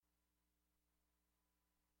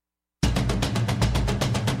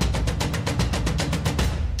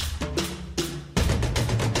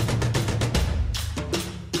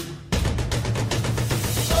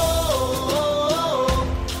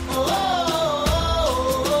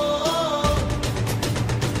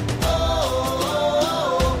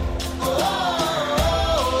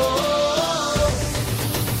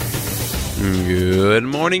Good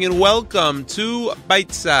morning and welcome to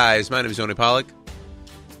Bite Size. My name is Yoni Pollak,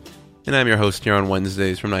 and I'm your host here on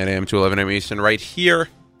Wednesdays from 9 a.m. to 11 a.m. Eastern, right here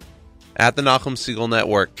at the Nachum Segal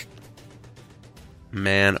Network.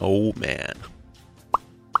 Man, oh man.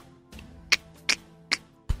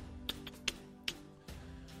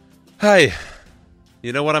 Hi.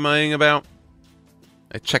 You know what I'm eyeing about?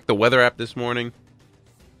 I checked the weather app this morning.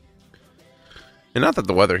 And not that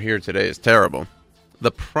the weather here today is terrible.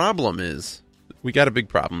 The problem is, we got a big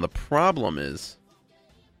problem. The problem is,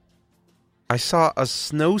 I saw a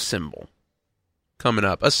snow symbol coming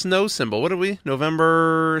up. A snow symbol. What are we?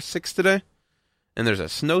 November 6th today? And there's a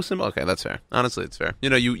snow symbol? Okay, that's fair. Honestly, it's fair. You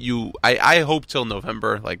know, I hope till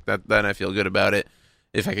November. Like, that. Then I feel good about it.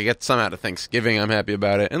 If I could get some out of Thanksgiving, I'm happy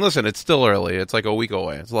about it. And listen, it's still early. It's like a week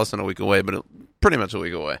away. It's less than a week away, but pretty much a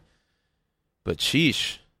week away. But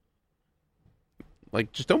sheesh.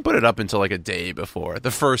 Like, just don't put it up until like a day before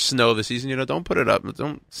the first snow of the season. You know, don't put it up.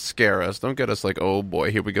 Don't scare us. Don't get us like, oh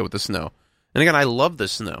boy, here we go with the snow. And again, I love the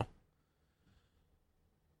snow,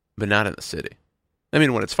 but not in the city. I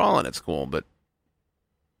mean, when it's falling, it's cool, but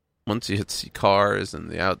once you hit cars and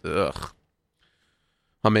the ugh.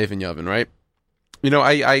 Hamaven Yavin, right? You know,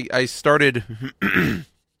 I started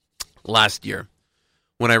last year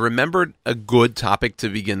when I remembered a good topic to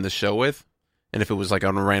begin the show with. And if it was like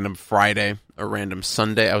on a random Friday or random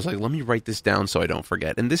Sunday, I was like, let me write this down so I don't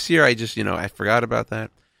forget. And this year I just, I forgot about that.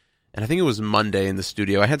 And I think it was Monday in the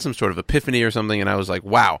studio. I had some sort of epiphany or something, and I was like,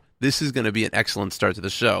 wow, this is going to be an excellent start to the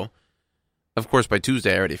show. Of course, by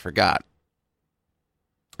Tuesday I already forgot.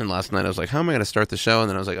 And last night I was like, how am I going to start the show? And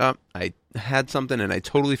then I was like, oh, I had something and I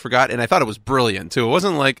totally forgot. And I thought it was brilliant too. It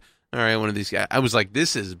wasn't like, all right, one of these guys. I was like,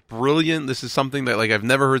 this is brilliant. This is something that like I've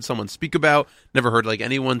never heard someone speak about, never heard like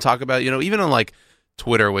anyone talk about, even on like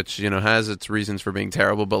Twitter, which, has its reasons for being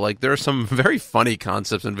terrible. But like there are some very funny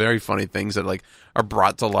concepts and very funny things that like are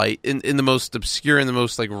brought to light in the most obscure and the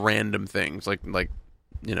most like random things. Like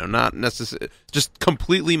not necessarily just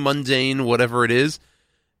completely mundane, whatever it is.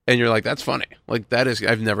 And you're like, that's funny. Like that is,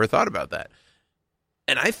 I've never thought about that.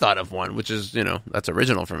 And I thought of one, which is, that's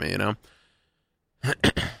original for me,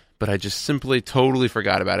 But I just simply totally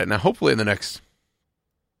forgot about it. Now, hopefully the next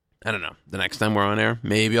time we're on air,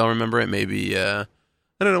 maybe I'll remember it. Maybe, I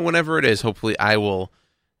don't know, whenever it is, hopefully I will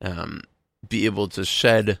be able to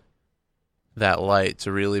shed that light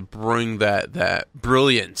to really bring that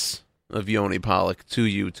brilliance of Yoni Pollak to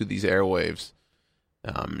you, to these airwaves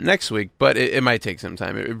next week. But it might take some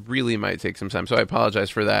time. It really might take some time. So I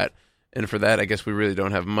apologize for that. And for that, I guess we really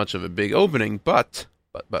don't have much of a big opening. But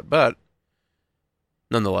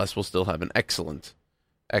nonetheless, we'll still have an excellent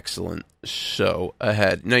show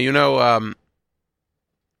ahead. Now,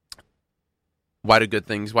 why do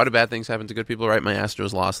bad things happen to good people, right? My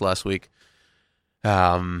Astros lost last week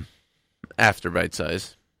after Bite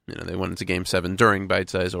Size. They went into Game 7 during Bite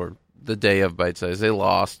Size or the day of Bite Size. They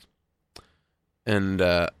lost. And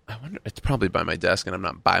I wonder, it's probably by my desk, and I'm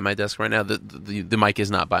not by my desk right now. The mic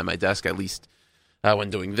is not by my desk, at least when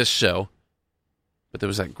doing this show. But there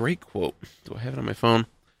was that great quote. Do I have it on my phone? It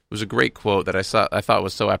was a great quote that I thought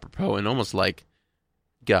was so apropos and almost like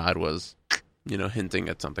God was, hinting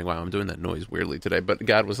at something. Wow, I'm doing that noise weirdly today. But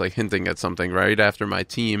God was like hinting at something right after my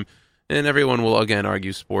team. And everyone will again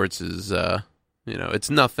argue sports is, it's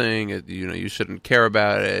nothing. You shouldn't care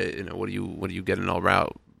about it. What are you getting all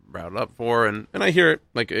riled up for? And I hear it.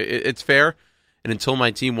 Like it's fair. And until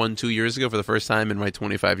my team won 2 years ago for the first time in my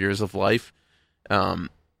 25 years of life,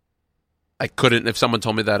 I couldn't, if someone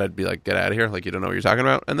told me that, I'd be like, get out of here. Like, you don't know what you're talking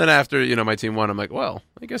about. And then after, my team won, I'm like, well,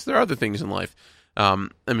 I guess there are other things in life.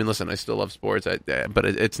 Listen, I still love sports, but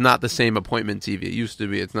it's not the same appointment TV it used to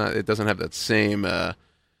be. It doesn't have that same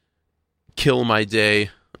kill my day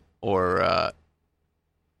or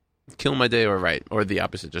right, or the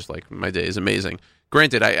opposite, just like my day is amazing.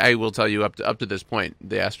 Granted, I will tell you up to this point,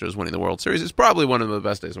 the Astros winning the World Series is probably one of the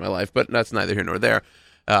best days of my life, but that's neither here nor there.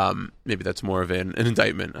 Maybe that's more of an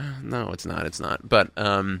indictment. No, it's not. But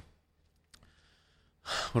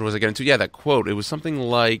what was I getting to? Yeah, that quote. It was something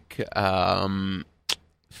like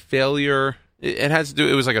failure. It has to do.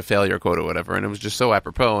 It was like a failure quote or whatever, and it was just so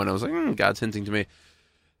apropos. And I was like, God's hinting to me.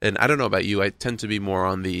 And I don't know about you. I tend to be more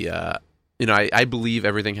on the. I believe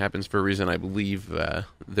everything happens for a reason. I believe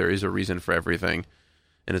there is a reason for everything,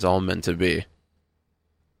 and it's all meant to be.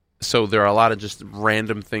 So there are a lot of just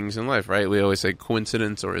random things in life, right? We always say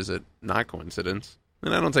coincidence, or is it not coincidence?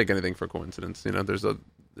 And I don't take anything for coincidence.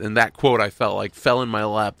 In that quote I fell in my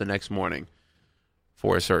lap the next morning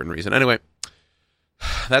for a certain reason. Anyway,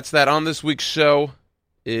 that's that. On this week's show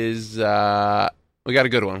is we got a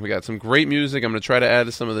good one. We got some great music. I'm going to try to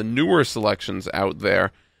add some of the newer selections out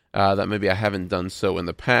there that maybe I haven't done so in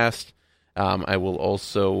the past. I will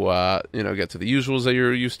also, get to the usuals that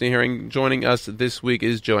you're used to hearing. Joining us this week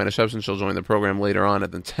is Joanna Shebson. She'll join the program later on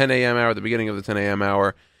at the 10 a.m. hour, at the beginning of the 10 a.m.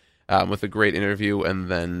 hour, with a great interview, and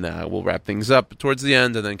then we'll wrap things up towards the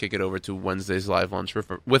end and then kick it over to Wednesday's live lunch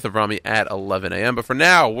with Avrami at 11 a.m. But for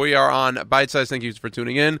now, we are on Bite Size. Thank you for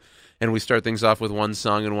tuning in, and we start things off with one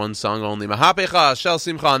song and one song only. Mahapecha Shel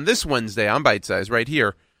Simcha on this Wednesday on Bite Size right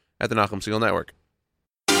here at the Nachum Segal Network.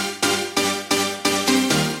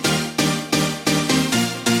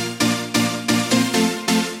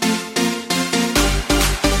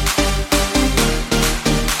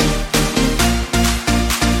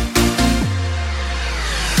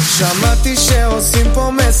 שמעתי שעושים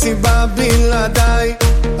פה מסיבה בלעדיי,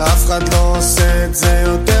 אף אחד לא עושה את זה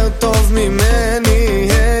יותר טוב ממני.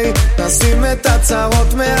 היי, נשים את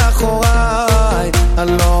הצרות מאחוריי,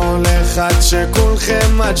 אני לא הולך עד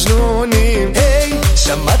שכולכם מג'נונים. היי,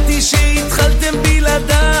 שמעתי שהתחלתם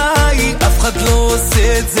בלעדיי, אף אחד לא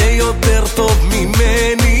עושה את זה יותר טוב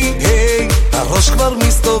ממני. היי, הראש כבר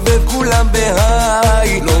מסתובב כולם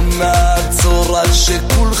בהיי, לא נעצור עד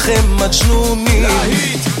שכולכם מג'נונים.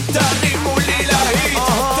 להיט, תרימו לי להיט,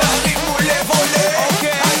 תרימו לב עולה,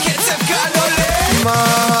 הקצב כאן עולה.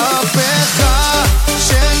 מהפכה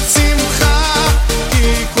של שמחה,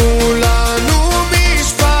 כי כולנו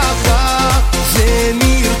משפחה,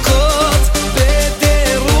 ונרקוד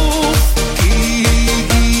בטירוף, כי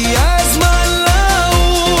הגיע הזמן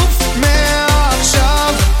לעוף.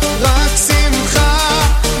 מעכשיו רק שמחה,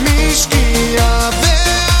 משקיעה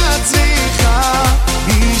והצליחה.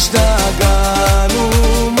 השתגענו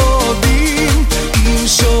מודים, אם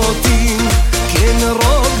שותים כן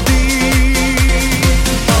רוקדים.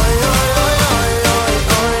 אוי אוי אוי אוי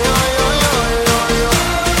אוי אוי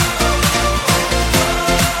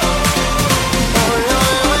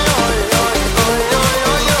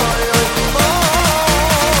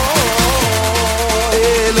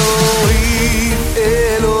אלוהים,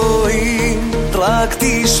 אלוהים, רק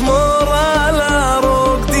תשמור על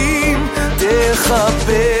הרוקדים,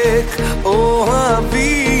 תחבק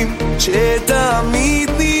אוהבים, שתמיד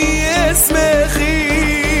נהיה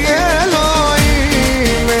שמחים.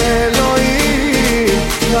 אלוהים, אלוהים,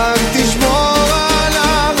 רק תשמור על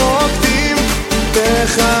הרוקדים,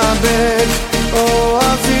 תחבק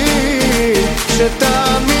אוהבים,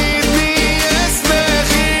 שתמיד נהיה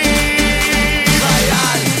שמחים.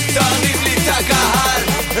 חייל, תרים לי את הקהל,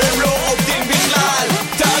 הם לא עובדים בכלל,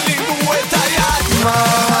 תרימו את היד.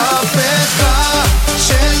 מהפכה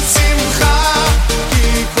של שמחה, כי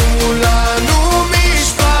כולנו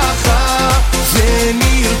משפחה,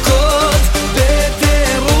 ונרקוד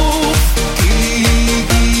בטירוף, כי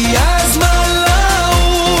הגיע הזמן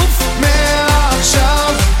לעוף.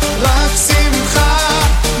 מעכשיו רק שמחה,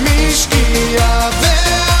 משקיעה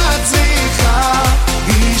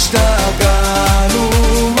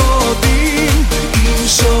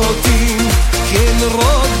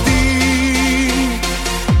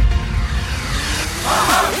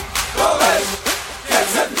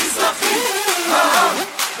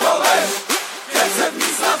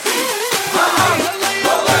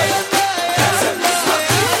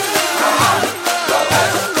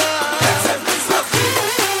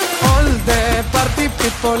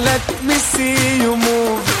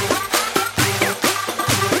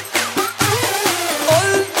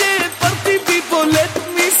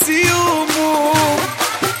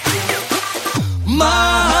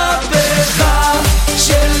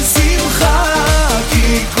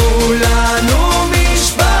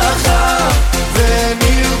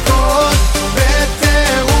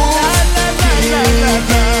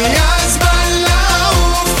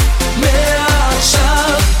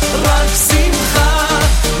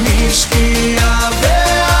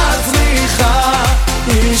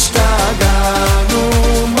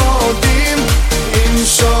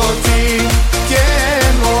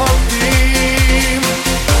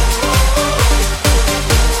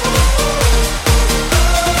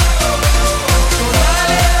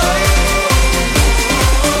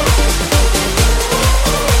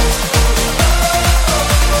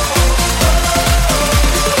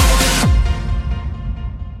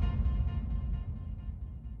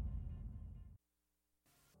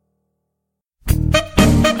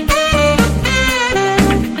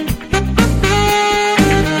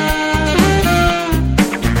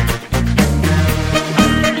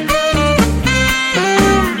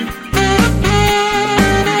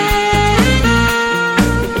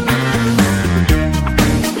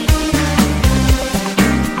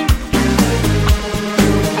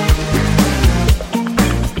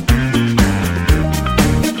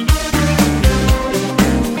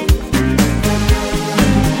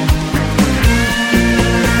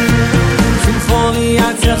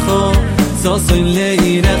soy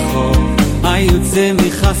leirecho ayutze mi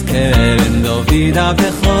chasken David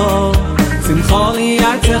abecho simcholi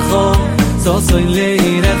artecho so soy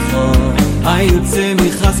leirecho ayutze mi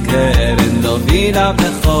chasken David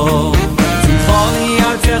abecho simcholi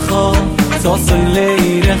artecho so soy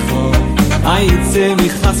leirecho ayutze mi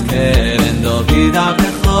chasken David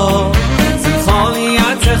abecho simcholi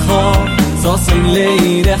artecho so soy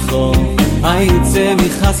leirecho ayutze mi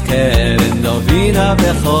chasken David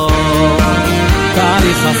abecho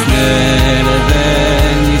Kali chasner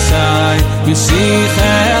ben Yishai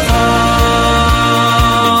Yishichecho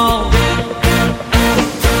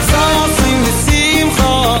So sing the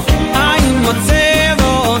simcho Ayin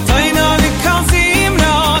motzevo Toina vikazim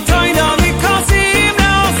lo Toina vikazim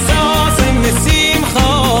lo So sing the simcho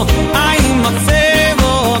Ayin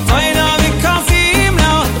motzevo Toina vikazim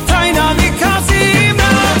lo Toina vikazim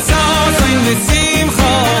lo So sing the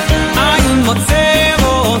simcho Ayin motzevo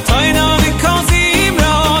Toina vikazim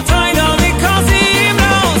lo Toina vikazim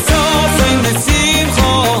lo So sing the simcho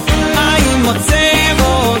Ayin motzevo Toina vikazim lo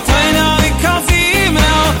Toina vikazim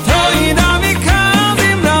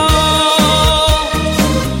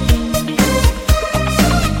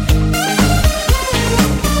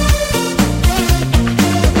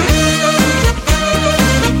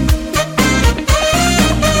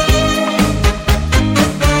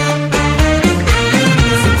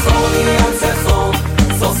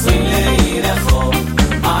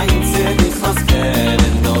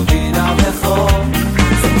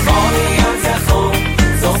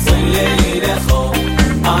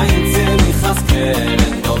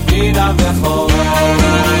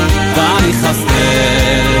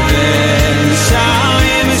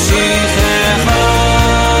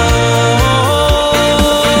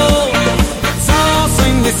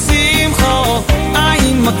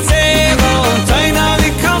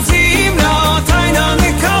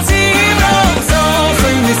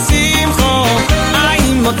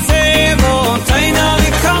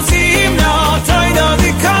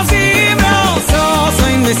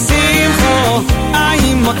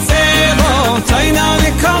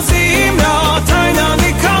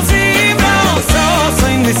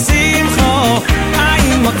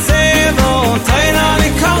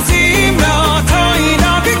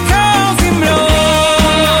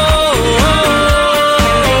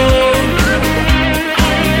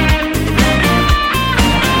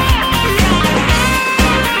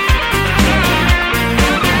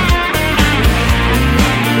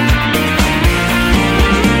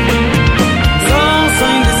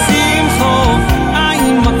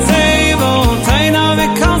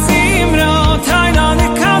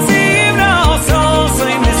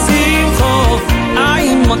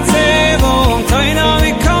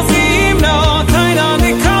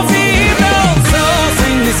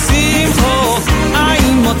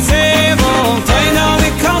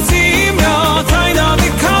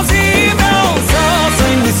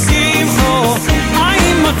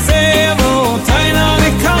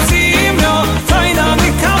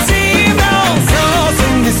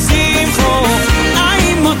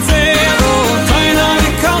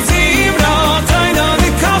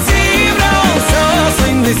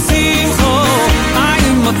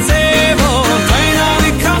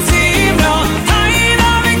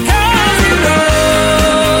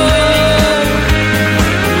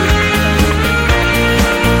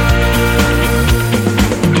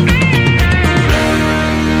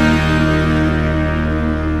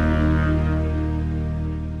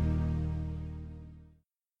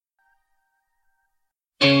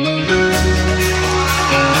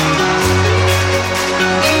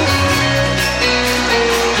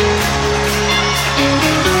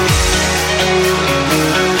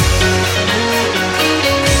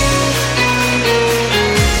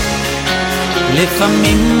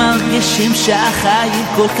לפעמים מרגישים שהחיים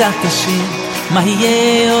כל כך קשים מה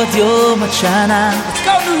יהיה עוד יום עד שנה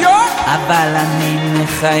אבל אני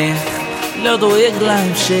מחייך לא דואג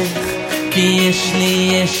להמשך כי יש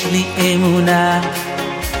לי אמונה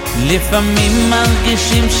לפעמים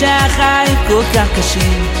מרגישים שהחיים כל כך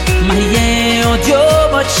קשים מה יהיה עוד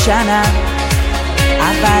יום עד שנה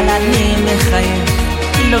אבל אני מחייך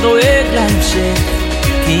לא דואג להמשך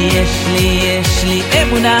כי יש לי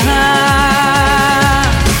אמונה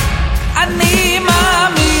אני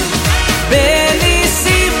מאמין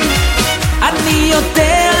בניסים אני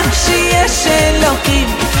יודע שיש אלוקים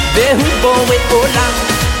והוא בורא עולם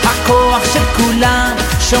הכוח של כולם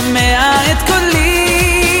שומע את קולי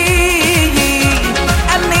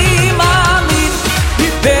אני מאמין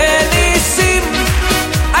בניסים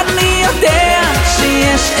אני יודע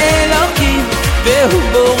שיש אלוקים והוא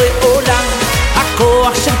בורא עולם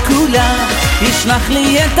הכוח של כולם ישלח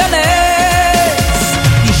לי את הלב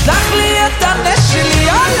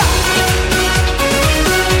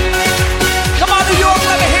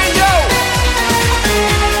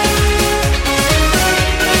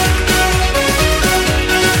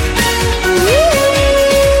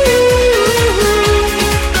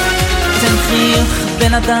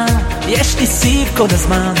בן אדם, יש לי סיב כל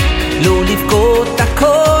הזמן, לא לבכות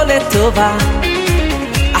הכל לטובה.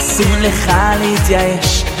 אסור לך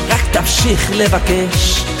להתייאש, רק תמשיך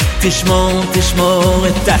לבקש, תשמור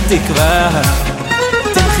את התקווה.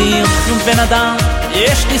 תלכי בן אדם,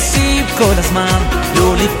 יש לי סיב כל הזמן,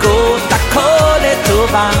 לא לבכות הכל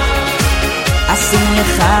לטובה. אסור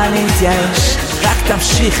לך להתייאש, רק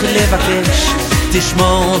תמשיך לבקש,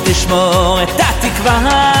 תשמור את התקווה.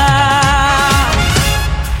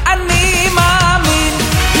 אני מאמין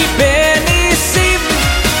בניסים,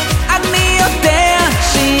 אני יודע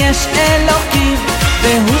שיש אלוקים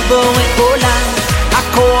והוא בורא עולם,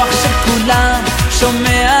 הכוח של כולם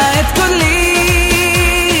שומע את קולי.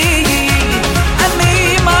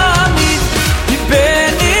 אני מאמין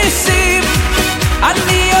בניסים,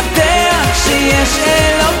 אני יודע שיש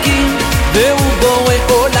אלוקים והוא בורא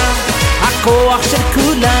עולם, הכוח של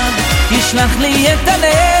כולם ישלח לי את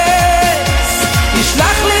הנס,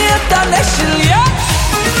 ישלח לי את הנס שלי.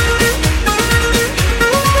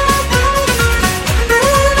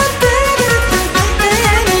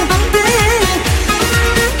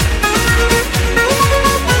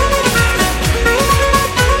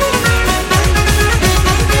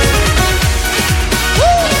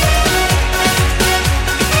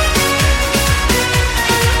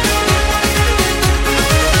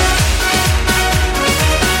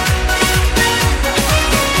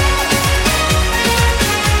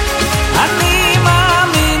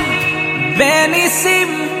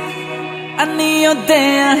 אני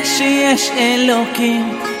יודע שיש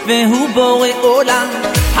אלוקים והוא בורא עולם,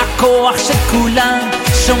 הכוח של כולם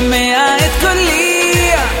שומע את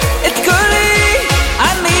קולי, את קולי.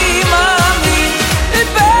 אני מאמין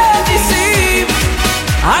בניסים,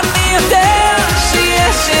 אני יודע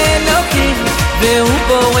שיש אלוקים והוא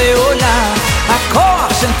בורא עולם,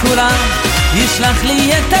 הכוח של כולם ישלח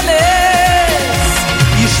לי את הנס,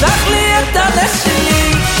 ישלח לי את הנס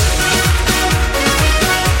שלי.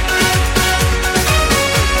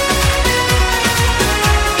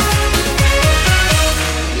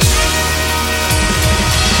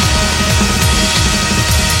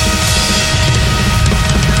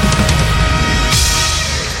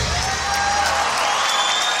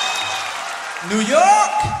 New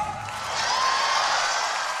York!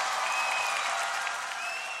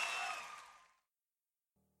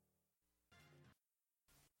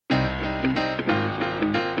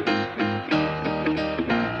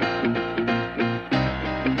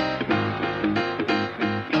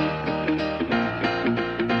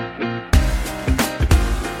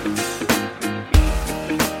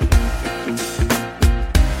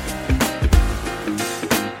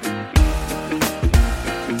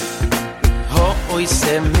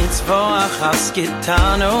 As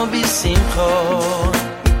gitano bisimcho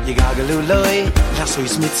yigagalu loy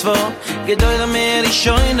lasois mitzvo gedoyle mer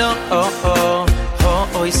ishoyno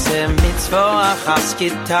ho ise mitzvo as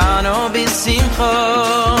gitano bisimcho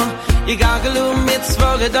yigagalu mitzvo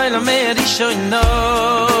gedoyle mer ishoyno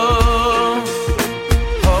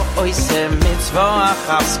ho ise mitzvo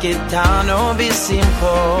as gitano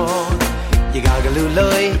bisimcho yigagalu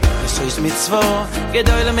loy lasois mitzvo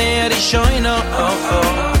gedoyle mer ishoyno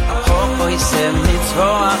Hoy se mitzvo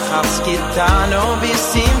achas kitano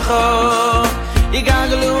bisimcho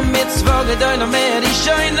Igaglu mitzvo gedoy no mer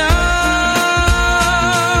ishoyna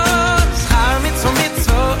Schar mitzvo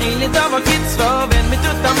in dava kitzvo Wenn mit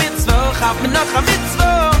tut a mitzvo Chaf mit noch a mitzvo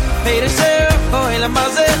Peir ser hoy la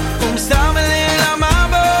maze Stamel la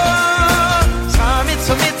mabo Schar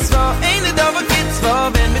mitzvo in dava kitzvo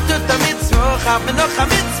Wenn mit tut a mitzvo Chaf mit noch a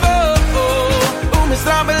mitzvo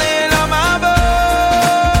Stamel la mabo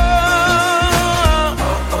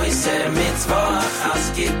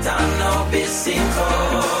Gitano bisimcho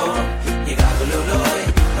Yigaglu loy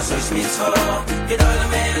Asois mitzvo Gedoyle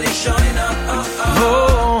mer ishoyna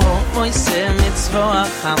Moise mitzvo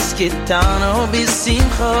Achas gitano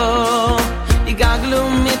bisimcho Yigaglu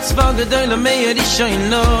mitzvo Gedoyle mer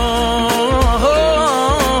ishoyna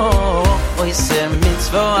Moise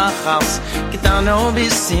mitzvo Achas gitano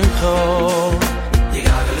bisimcho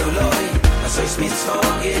Yigaglu loy Asois mitzvo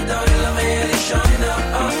Gedoyle mer ishoyna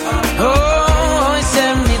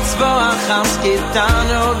mitzvo achas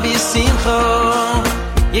gitano bisimcho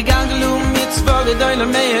Yigaglu mitzvo gedoyle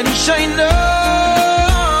mer ishoyno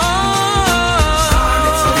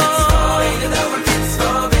Mitzvo in the mitzvo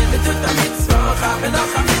Wenn wir tut a mitzvo Chappen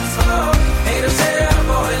noch a mitzvo Hey, du sehr,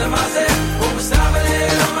 boi le maze Stabel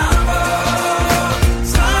la mabo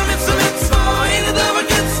Mitzvo in the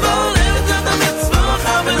mitzvo Wenn wir tut a mitzvo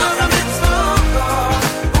Chappen noch a mitzvo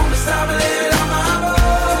Stabel la mabo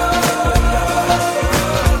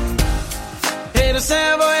Hey, du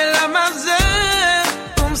sehr, boi le maze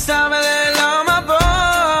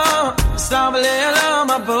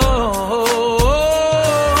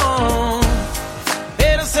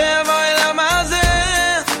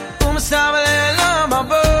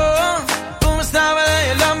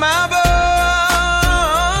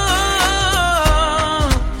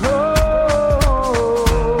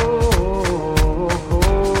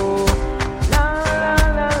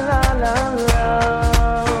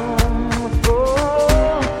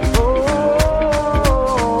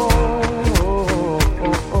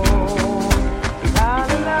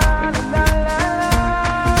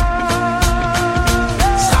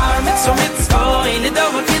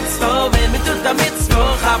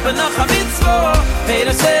hab noch a mitzvo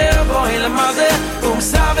Peter sehr boy la maze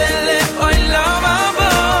sabele oi la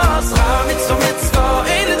mabos ha mitzvo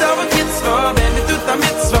ede da wat mitzvo wenn du tut a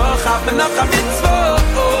mitzvo hab noch a mitzvo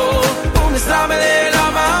sabele la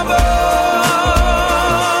mabos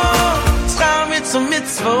ha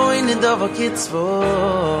mitzvo ede da wat mitzvo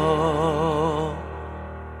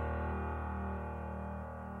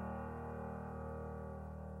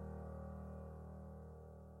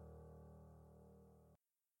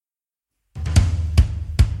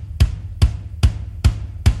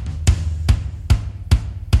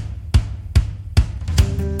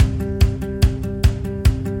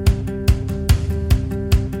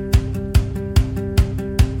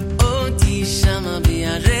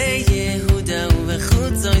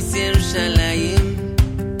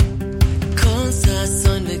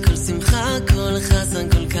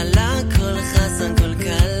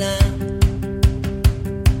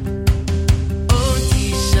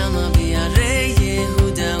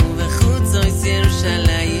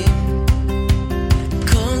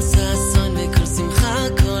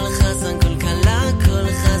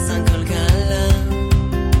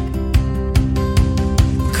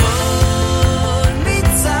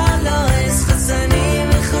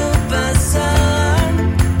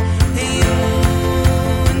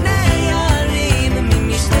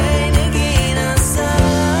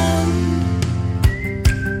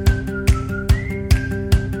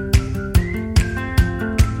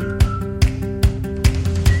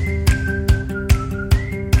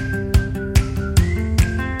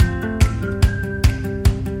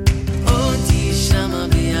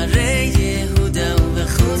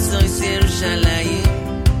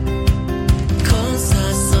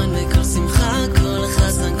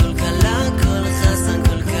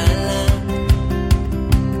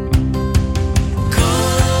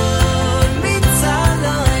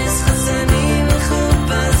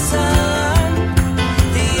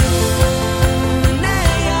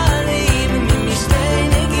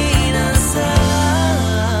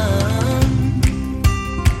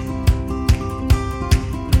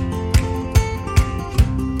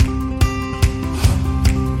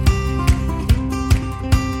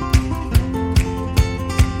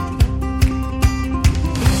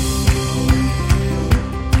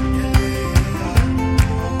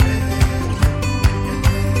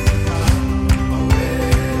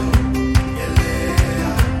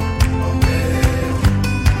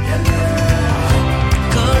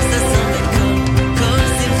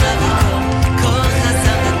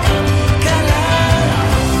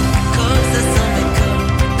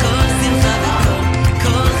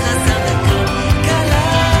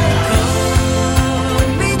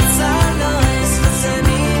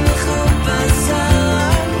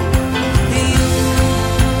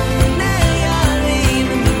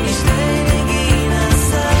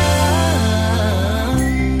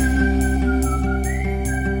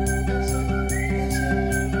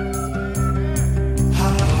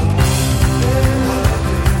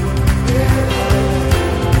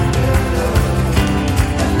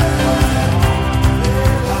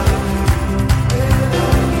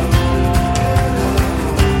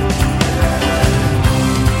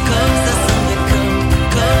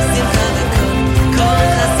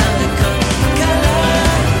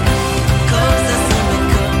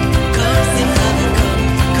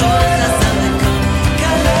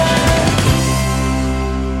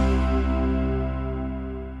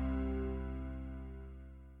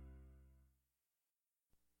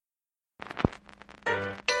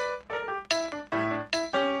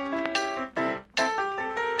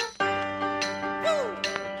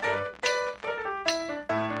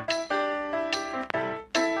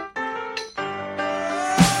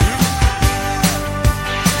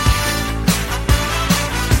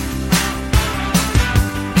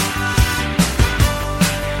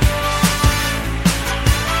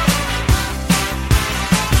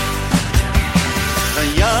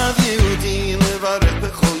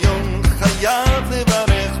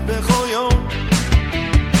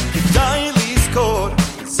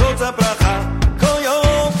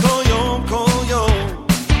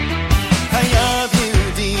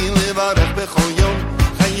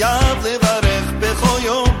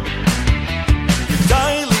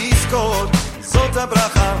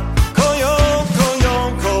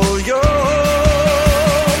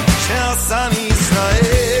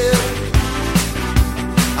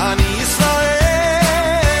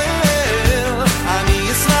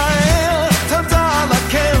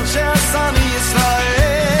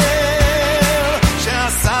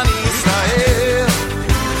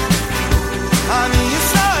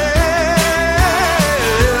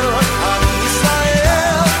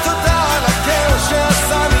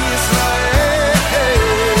Shebson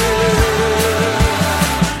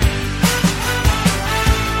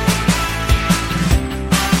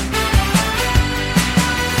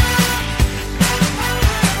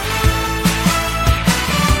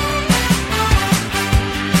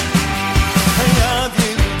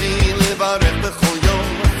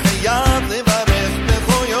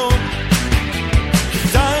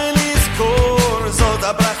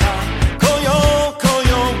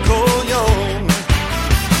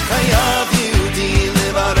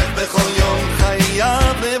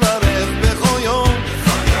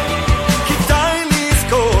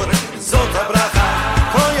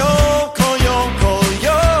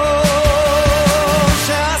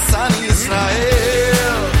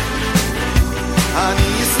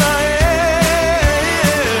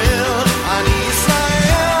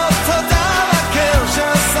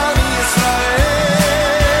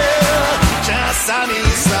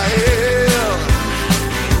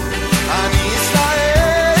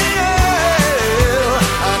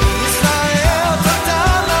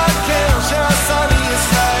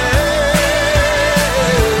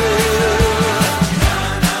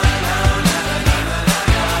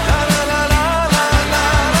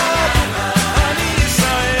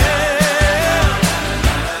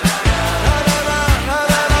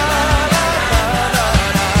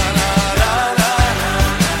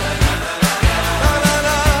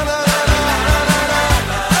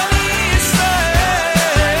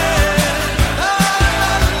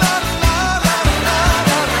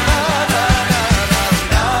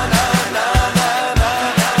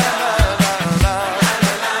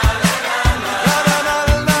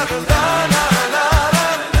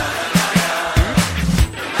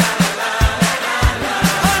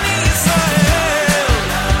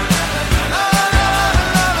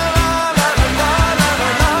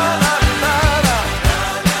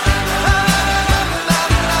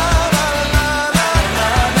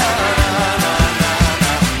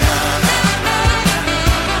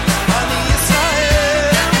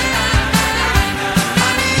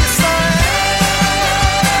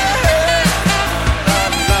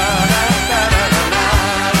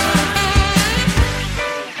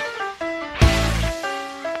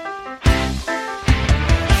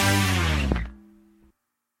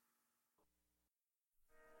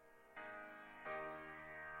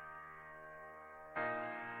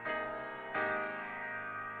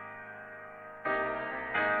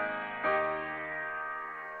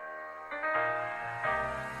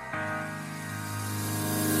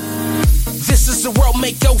is a world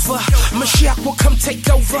makeover. Mashiach will come take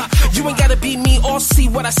over. You ain't gotta be me or see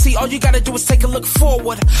what I see. All you gotta do is take a look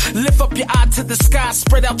forward. Lift up your eye to the sky,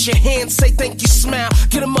 spread out your hands, say thank you, smile.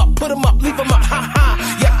 Get 'em up, put 'em up, leave 'em up, ha ha.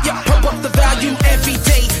 Yeah, pump up the volume every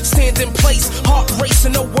day. Stand in place, heart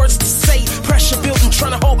racing, no words to say. Pressure building,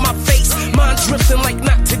 trying to hold my face. Mind drifting like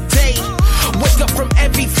not today. Wake up from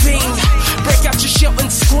everything. Break out your shell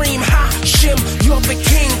and scream. Hashem, you're the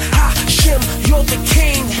king. Hashem, you're the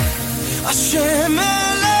king. Hashem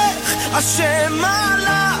Melech, Hashem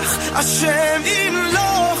Malach, Hashem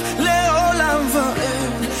Imloch leolam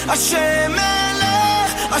va'ed. Hashem Melech,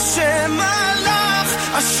 Hashem Malach,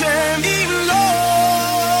 Hashem Imloch.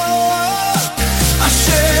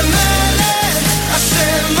 Hashem Melech,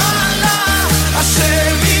 Hashem Malach,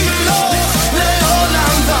 Hashem Imloch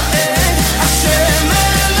leolam va'ed. Hashem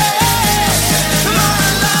Melech,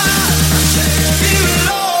 Malach,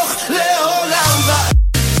 Imloch leolam va'ed.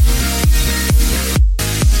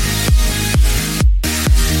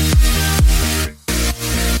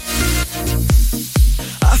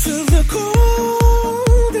 I feel the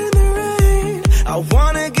cold in the rain. I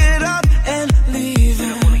wanna get up and leave.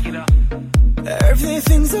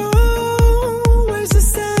 Everything's always the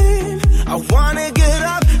same. I wanna get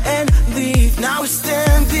up and leave. Now we're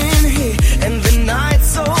standing here and the night's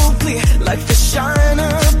so clear, like the shine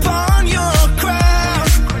upon your crown.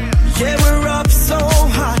 Yeah, we're up so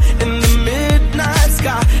high in the midnight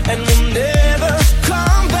sky, and we'll never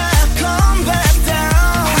come back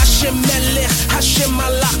down. Hashem Melech, Hashem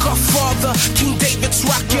Malach, our Father. King David's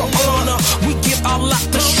rock your honor. We give Allah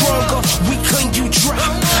the stronger. We clean you dry.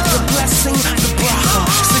 The blessing, the bracha,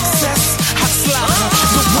 success, hatzlacha.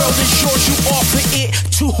 The world is yours, you offer it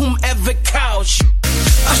to whomever couch.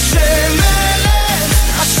 Hashem Melech,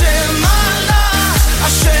 Hashem Malach,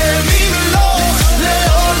 Hashem Imloch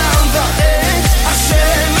leolam va'ed.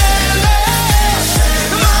 Hashem Melech,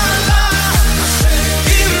 Malach,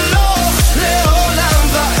 Imloch leolam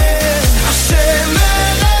va'ed. Hashem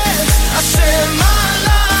Melech, Hashem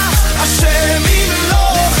Malach, Hashem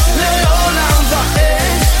Imloch leolam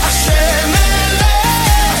va'ed. Hashem Melech,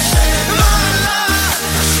 Malach,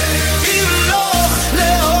 Imloch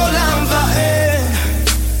leolam va'ed.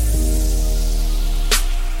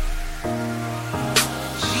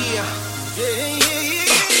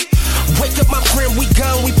 Wake up, my friend, we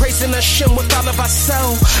gone. We praising Hashem with all of our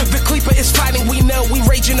soul. The Klippa is fighting, we know. We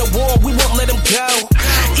raging a war, we won't let him go.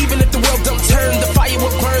 Even if the world don't turn, the fire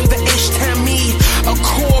will burn. The Ish Tamid, a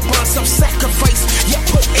korban, self-sacrifice. Yeah,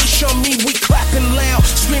 put Ish on me, we clapping loud,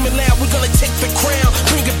 screaming loud. We gonna take the crown,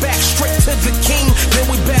 bring it back straight to the king. Then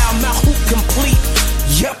we bow, Malchut complete.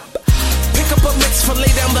 Yep. Pick up a mix for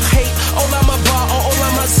lay down the hate. Olam haba,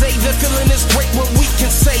 olam hazeh. The feeling is great, what we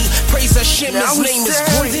can say. Praise Hashem, Now his we're name is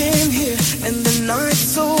great. standing here and the night's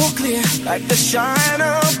so clear, like the shine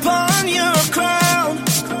upon your crown.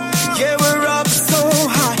 Yeah, we're up so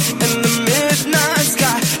high in the midnight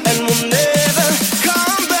sky, and we'll never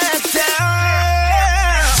come back down.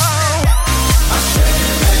 Hashem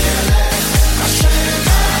Melech, Hashem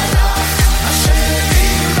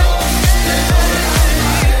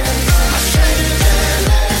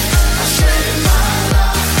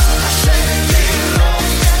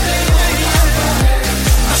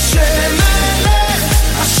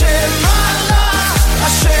Malach,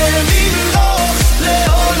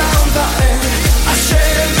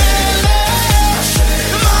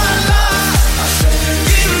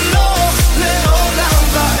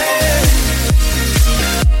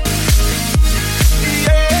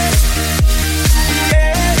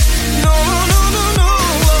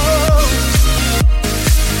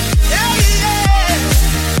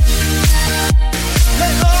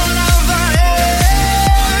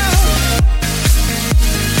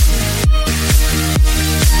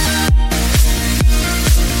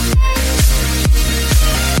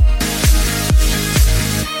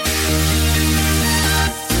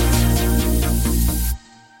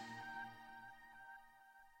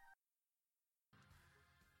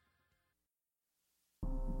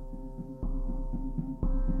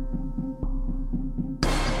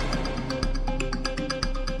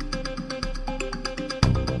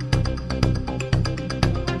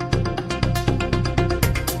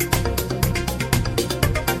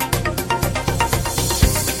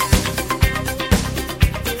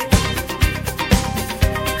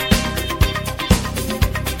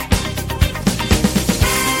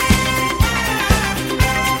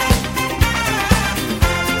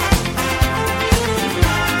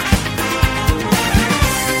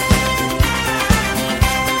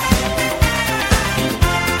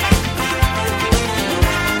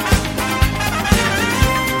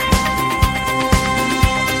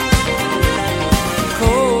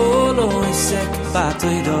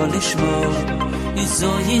 לא לשמור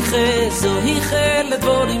זוהי חלת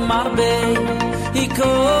דבורים הרבה היא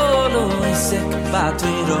כל עסק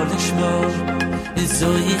בתוי לא לשמור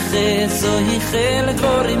זוהי חלת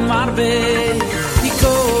דבורים הרבה היא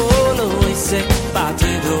כל עסק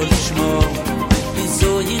בתוי לא לשמור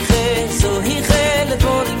זוהי חלת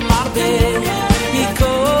דבורים הרבה היא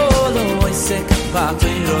כל עסק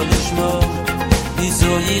בתוי לא לשמור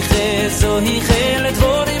זוהי חלת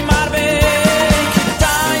דבורים הרבה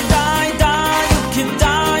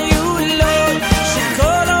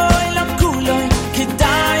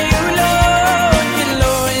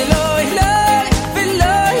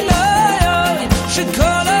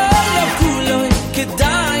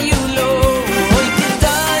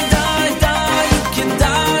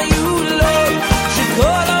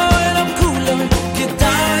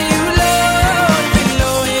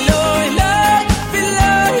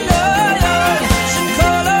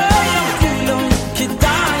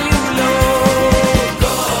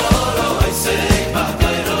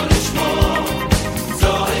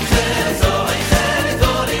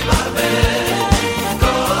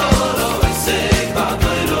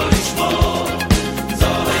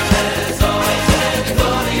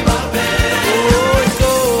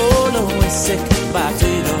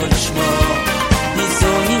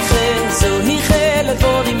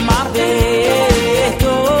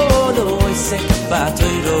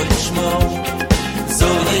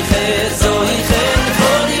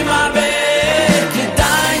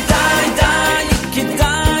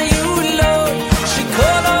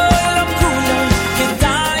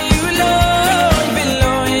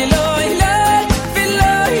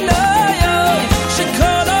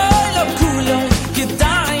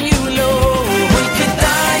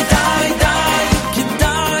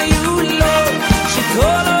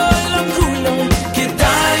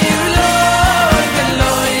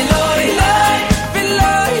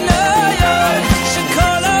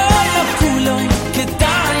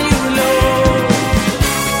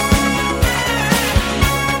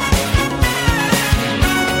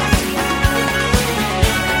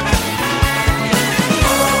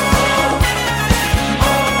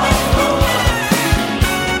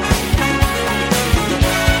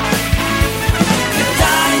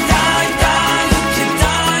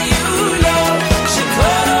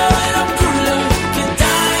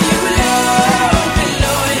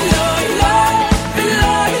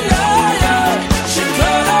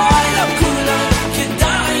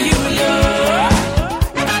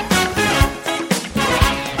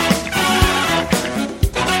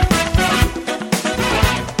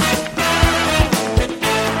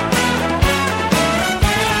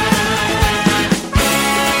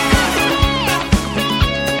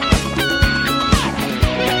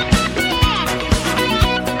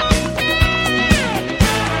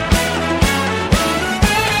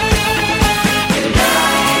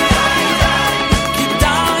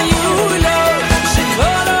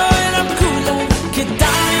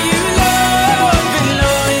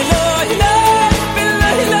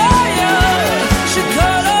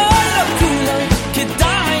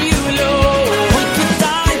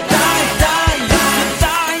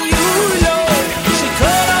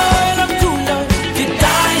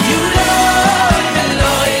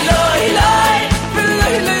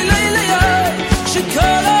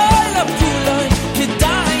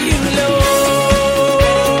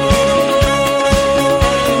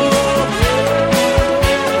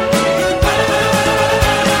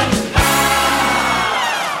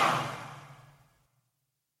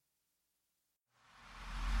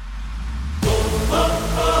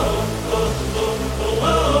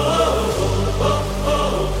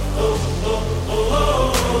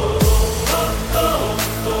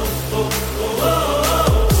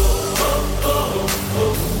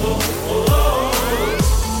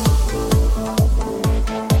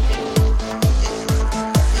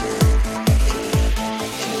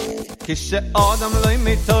כשאדם לא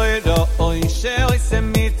מתוירו אוי שעושה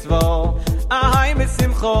מצוו אהי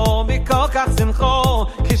בשמחו מכל כך שמחו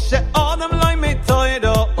כשאדם לא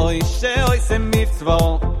מתוירו אוי שעושה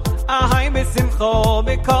מצוו אהי בשמחו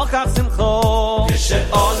מכל כך שמחו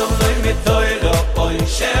כשאדם לא מתוירו אוי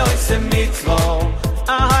שעושה מצוו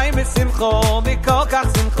אהי בשמחו מכל כך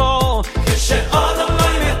שמחו כשאדם לא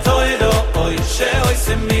מתוירו אוי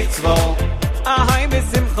שעושה מצוו אהי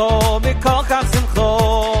בשמחו מכל כך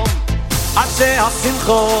שמחו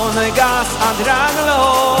השמחו נגס עד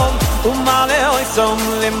רגלו ומעלה אויסום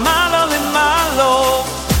למעלה למעלה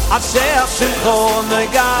השמחו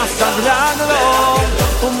נגס עד רגלו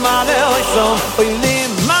ומעלה אויסום אוי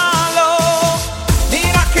למעלה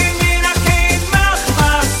נרקד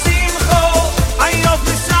מחמא שמחו איוב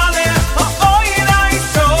מסלח אוי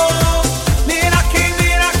רייסו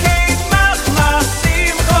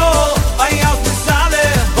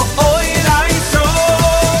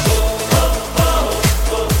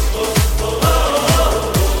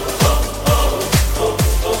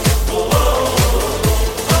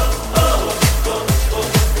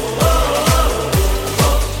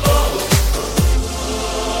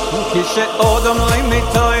כשאודם לא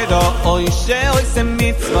מתוירו אוי שאוי זה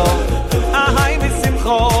מצוו אהי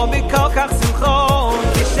בשמחו בכל כך שמחו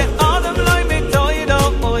כשאודם לא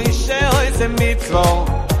מתוירו אוי שאוי זה מצוו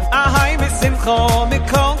אהי בשמחו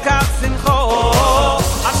בכל כך שמחו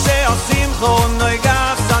אשר שמחו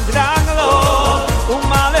נויגה סדרג לו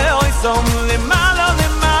ומלא אוי סום למעלה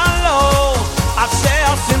למעלה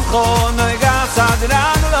אשר שמחו נויגה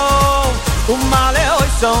סדרג לו ומלא אוי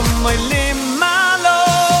סום למעלה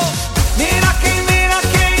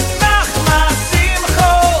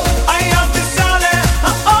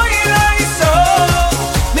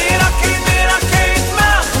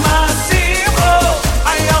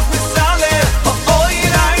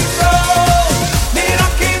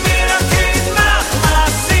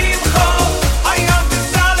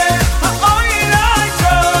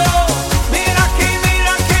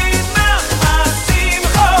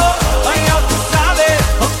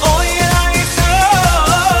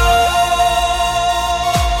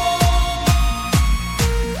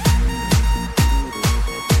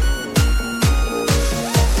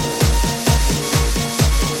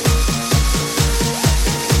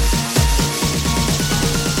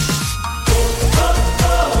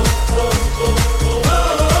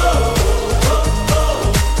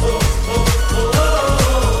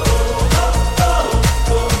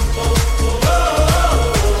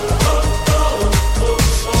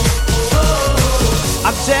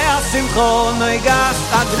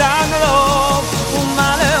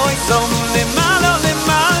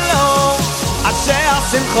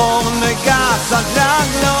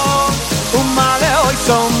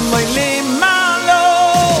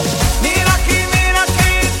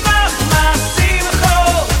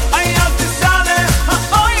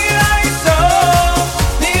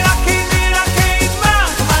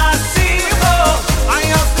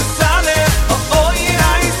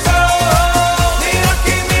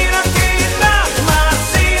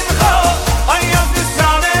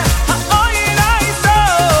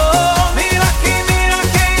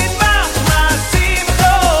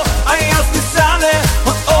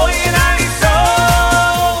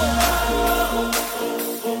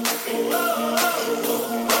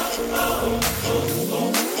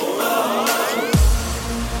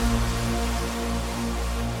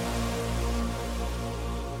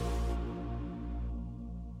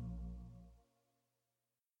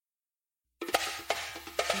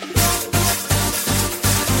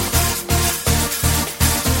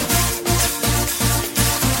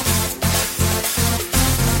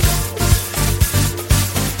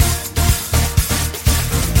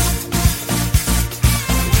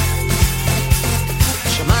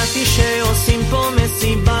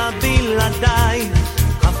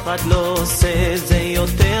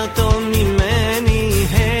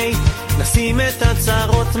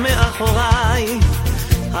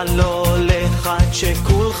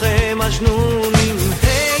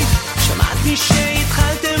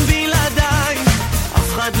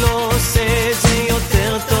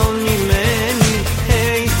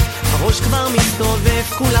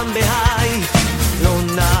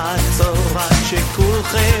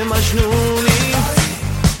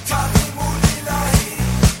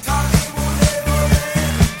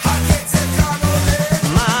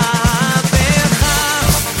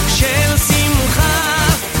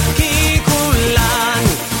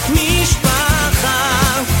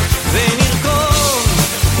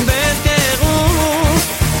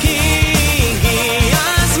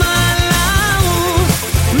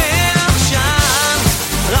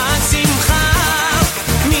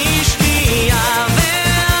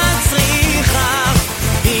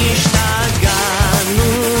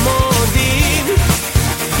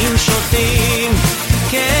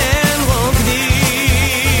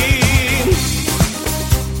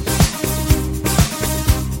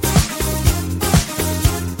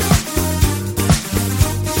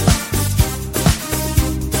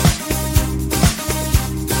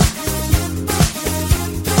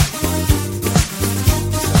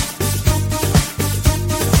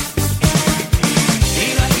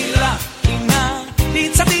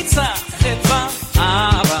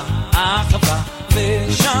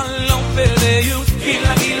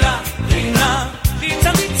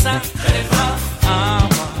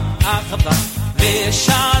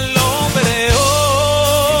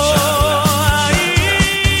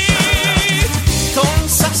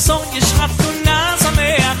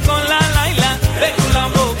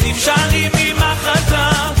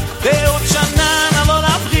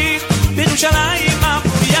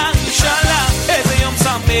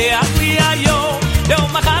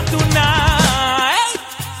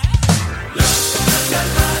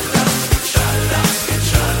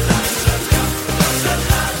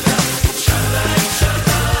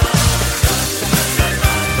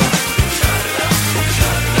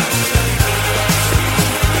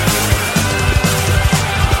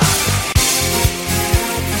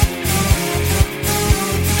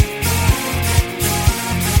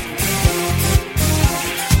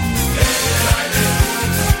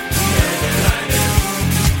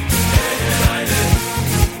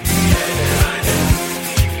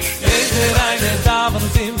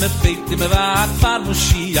bete mir wart far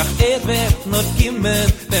Moschiach wird nur kimmen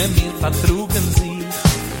wenn mir vertrugen sie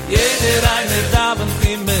jeder eine Daben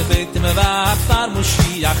kimmen bete mir wart far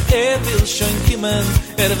Moschiach will schon kimmen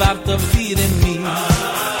wart auf dir in mir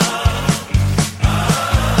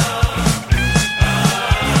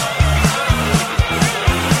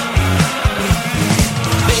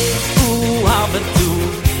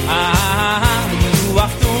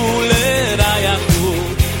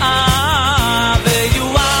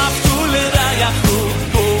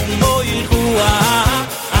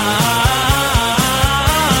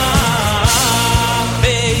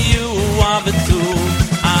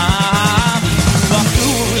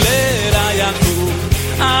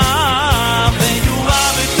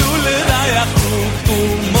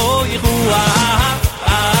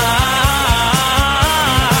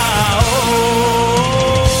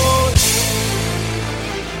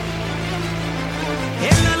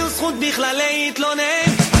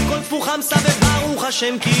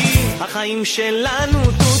השם כי החיים שלנו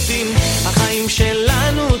תותים החיים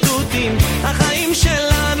שלנו תותים החיים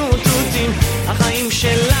שלנו תותים החיים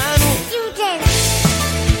שלנו תותים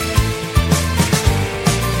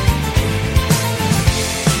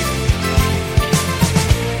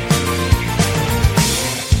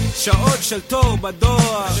שעות של תור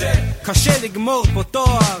בדואר קשה לגמור פה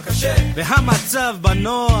תואר והמצב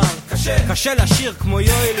בנוער קשה לשיר כמו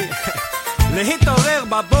יוילי להתעורר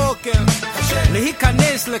בבוקר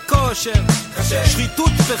להיכנס לכושר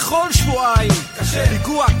שחיתות בכל שבועיים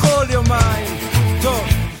פיגוע כל יומיים טוב,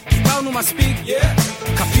 דיברנו מספיק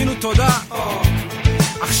כפינו תודה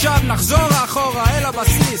עכשיו נחזור אחורה אל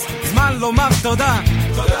הבסיס זמן לומר תודה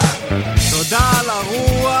תודה על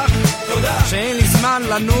הרוח שאין לי זמן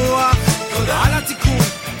לנוח על התיקון,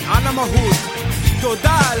 על המהות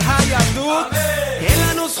תודה על היהדות אין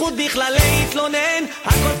לנו זכות בכלל להתלונן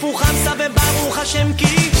הכל פוחם סבב ברוך השם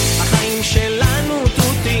כי החיים שלנו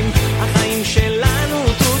תותים החיים שלנו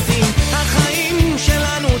תותים החיים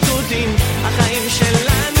שלנו תותים החיים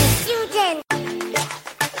שלנו תותים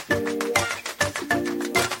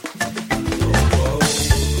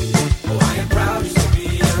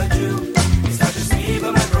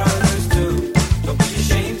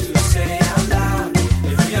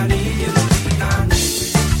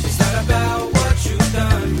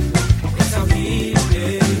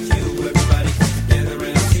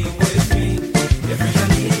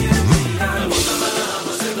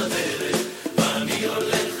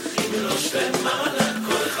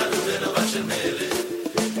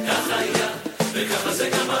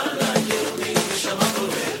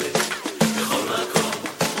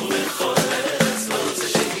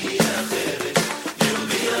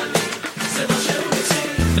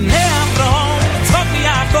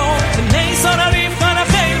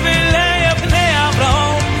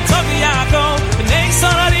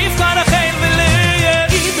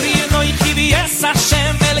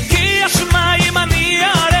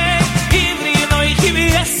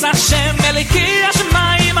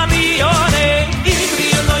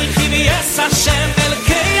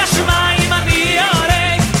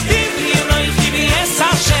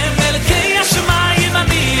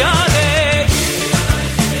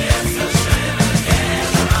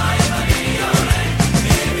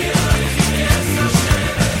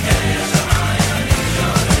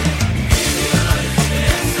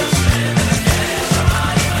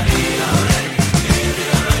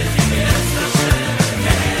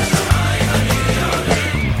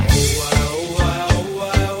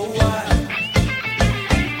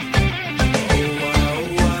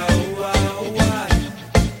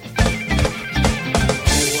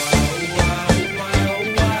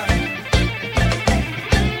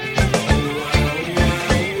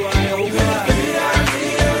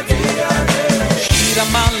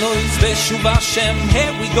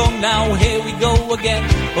Here we go now, here we go again.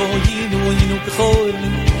 Oh, you know,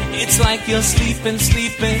 it's like you're sleeping.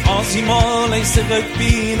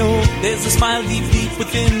 There's a smile deep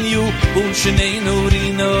within you.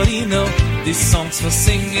 Rino. This song's for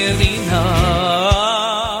singing, Rino.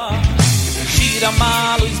 Shira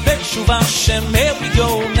Malo is Beshuva Hashem. Here we go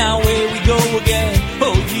now, here we go again.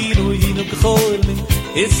 Oh, you know,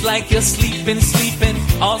 it's like you're sleeping.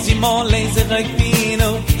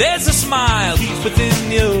 There's a smile deep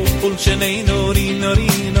within you.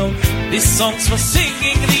 Rino. This song's for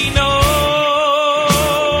singing, Rino.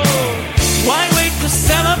 Why wait to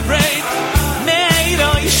celebrate?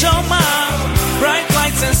 Meiro Yishoma. Bright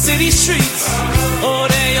lights and city streets. Ore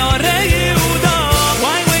Yehuda.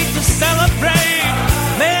 Why wait to celebrate?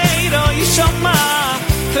 Meiro Yishoma.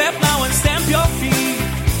 Clap now and stamp your feet.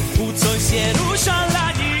 Utzois Yerushalayim.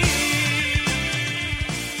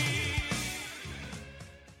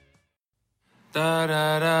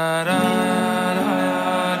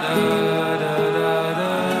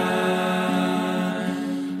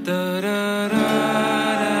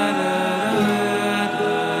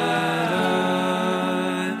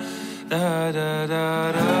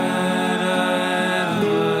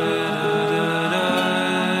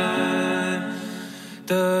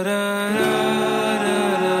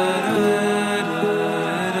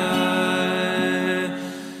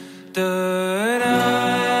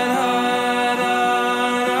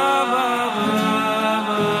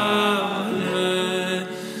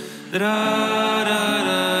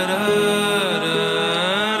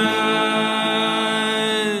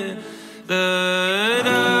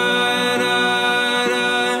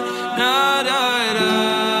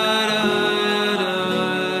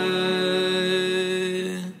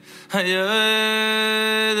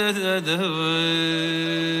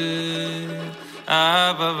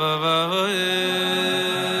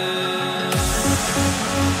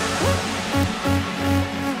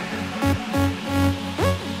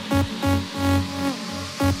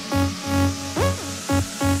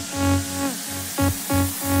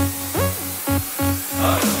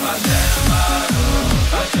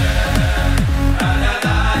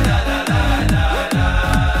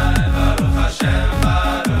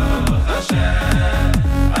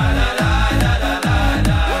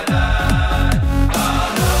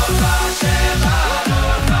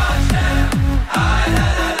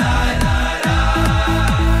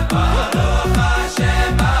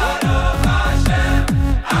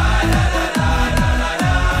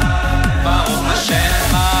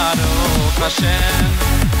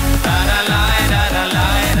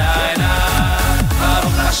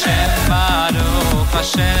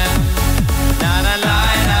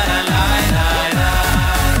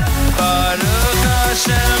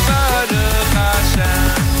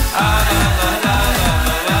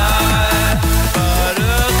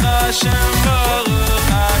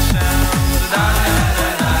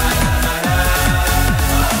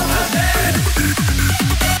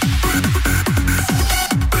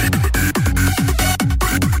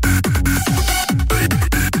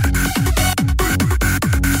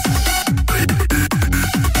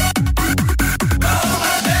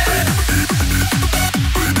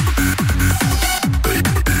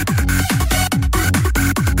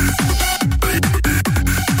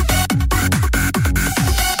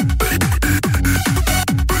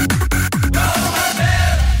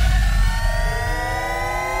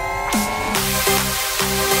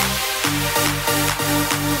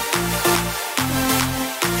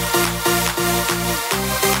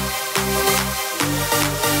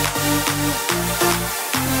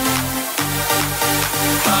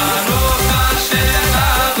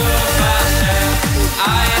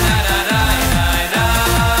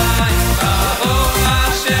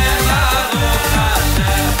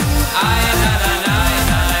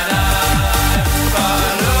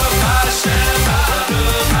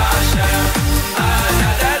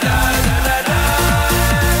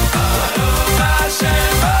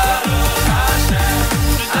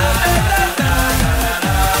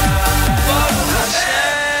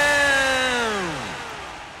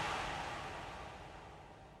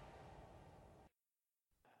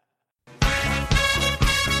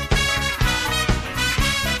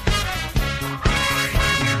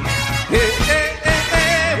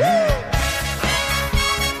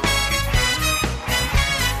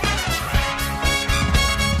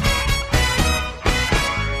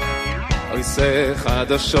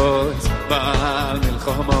 חדשות בעל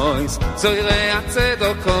מלחומויס זוירי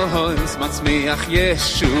הצדוקויס מצמיח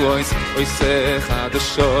ישועויס אויסי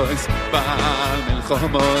חדשויס בעל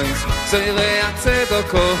מלחומויס זוירי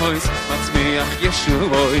הצדוקויס מצמיח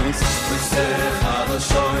ישועויס אויסי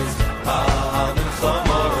חדשויס בעל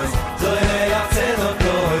מלחומויס זוירי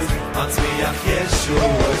הצדוקויס מצמיח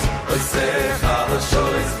ישועויס אויסי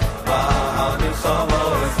חדשויס בעל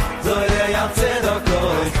מלחומויס זוירי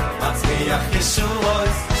הצדוקויס מצמיח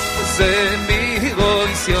ישועויס זה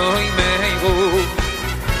מירויס יוי מירו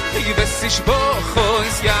יבסיש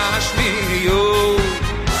בוחויס ישמיעו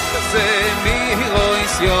זה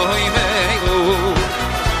מירויס יוי מירו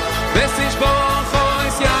יבסיש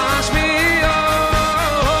בוחויס ישמיעו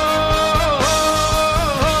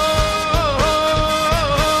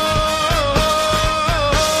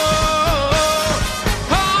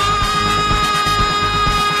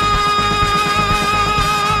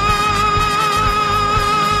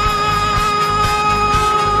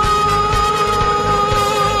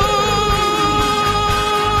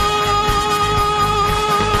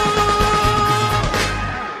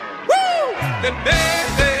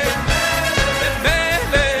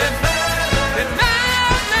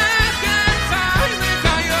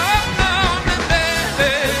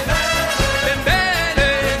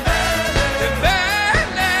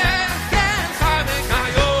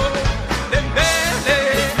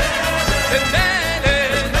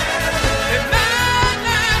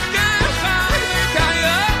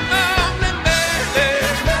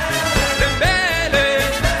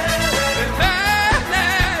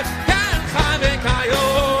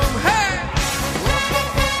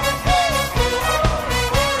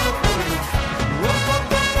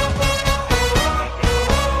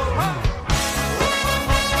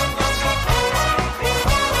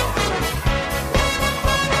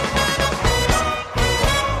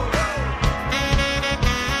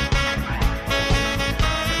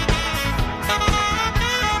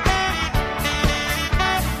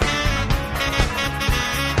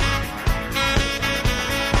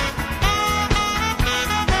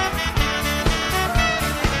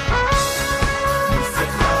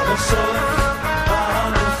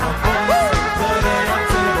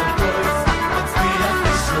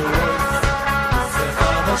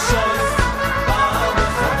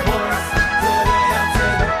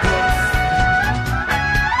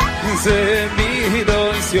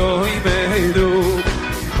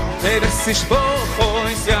sich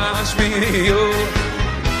bochois yashmiyo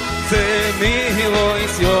ze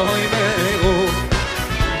mirois yoy meru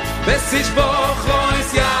sich bochois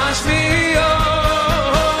yashmiyo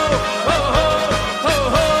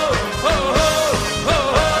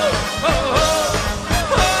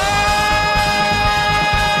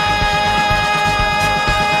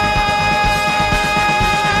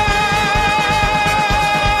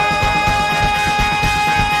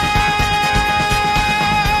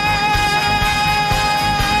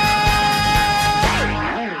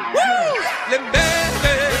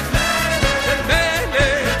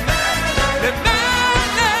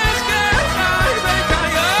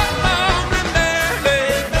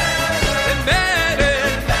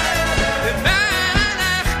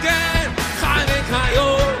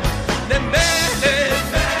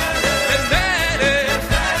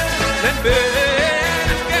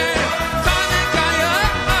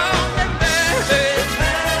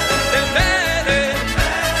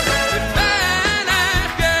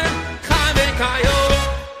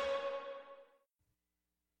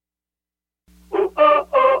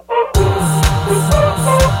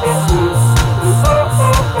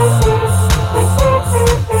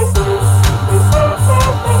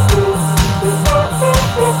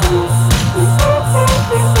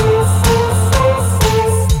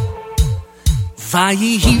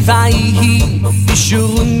ויהי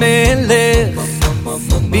בישור מלך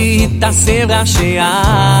בהתעשר ראשי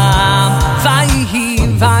עם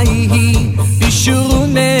ויהי בישור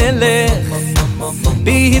מלך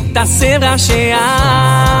בהתעשר ראשי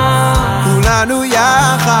עם כולנו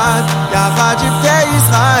יחד שבטי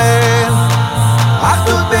ישראל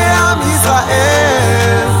אחדות בעם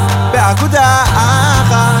ישראל באגודה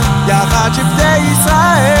אחת יחד שבטי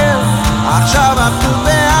ישראל עכשיו אחדות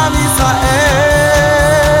בעם ישראל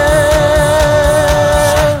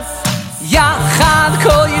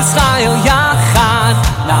ישראל יחד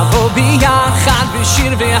נבוא ביחד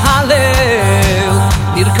בשיר והלל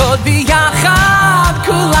נרקוד ביחד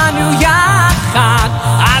כולנו יחד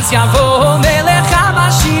אז יבוא מלך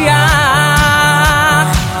המשיח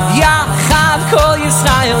יחד כל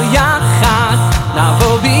ישראל יחד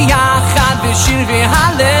נבוא ביחד בשיר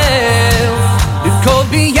והלל נרקוד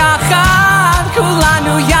ביחד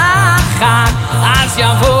כולנו יחד אז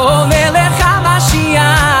יבוא מלך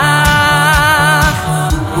המשיח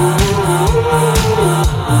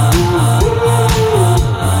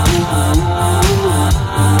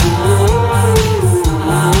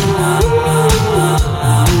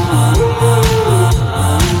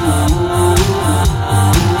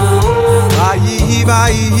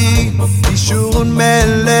ויהי בישור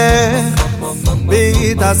מלך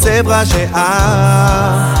בהתעשב ראשי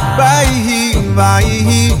עם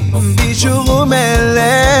ויהי בישור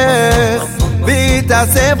מלך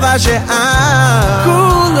בהתעשב ראשי עם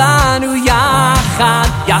כולנו יחד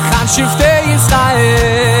שבטי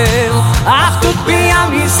ישראל אחדות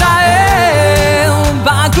בעם ישראל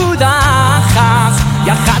באגודה אחת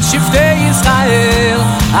יחד שבטי ישראל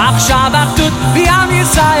עכשיו אחדות בעם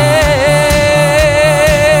ישראל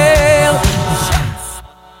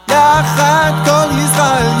יחד כל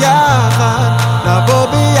ישראל יחד נבוא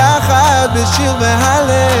ביחד בשיר והלל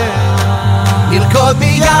נרקוד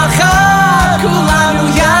ביחד כולנו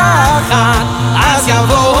יחד אז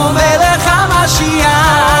יבוא מלך המשיח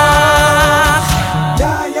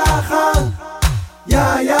יחד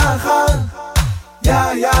יחד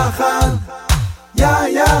יחד יחד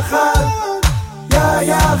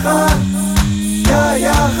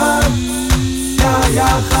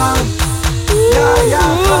יחד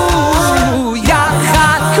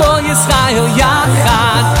יחד כל ישראל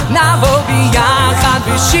יחד נבוא ביחד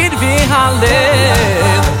בשיר והלל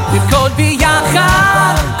נרקוד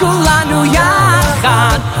ביחד כולנו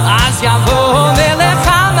יחד אז יבוא מלך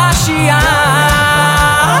המשיח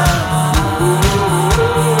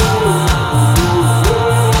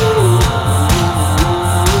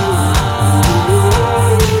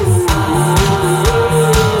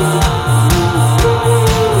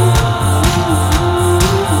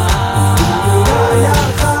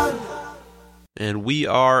And we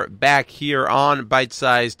are back here on Bite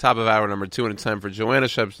Size, top of hour number 2, and it's time for Joanna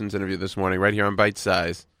Shebson's interview this morning, right here on Bite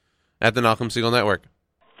Size at the Nachum Segal Network.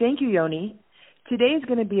 Thank you, Yoni. Today is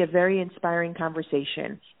going to be a very inspiring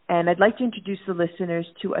conversation, and I'd like to introduce the listeners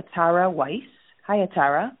to Atara Weiss. Hi,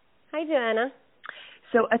 Atara. Hi, Joanna.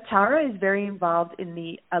 So Atara is very involved in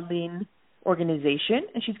the ALYN organization,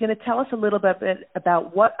 and she's going to tell us a little bit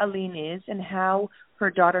about what ALYN is and how her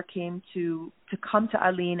daughter came to come to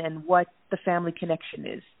ALYN and what the family connection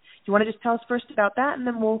is. Do you want to just tell us first about that, and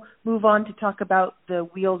then we'll move on to talk about the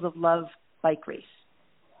Wheels of Love bike race?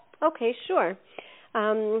 Okay, sure.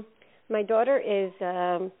 My daughter is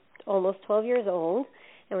almost 12 years old,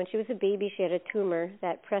 and when she was a baby, she had a tumor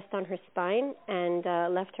that pressed on her spine and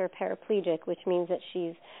left her paraplegic, which means that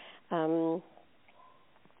she's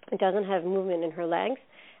doesn't have movement in her legs.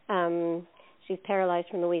 She's paralyzed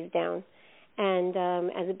from the waist down. And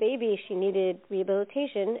as a baby, she needed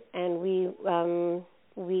rehabilitation, and we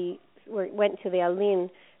went to the ALYN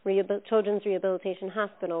Children's Rehabilitation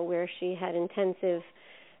Hospital, where she had intensive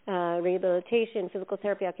rehabilitation, physical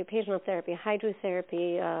therapy, occupational therapy,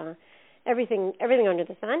 hydrotherapy, everything under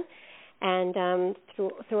the sun. And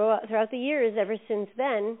throughout the years, ever since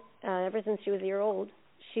then, ever since she was a year old,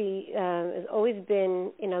 she has always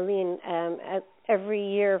been in ALYN every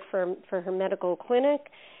year for her medical clinic.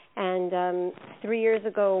 And 3 years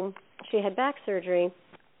ago, she had back surgery,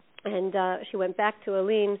 and she went back to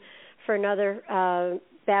ALYN for another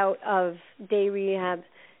bout of day rehab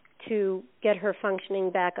to get her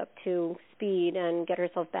functioning back up to speed and get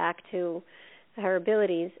herself back to her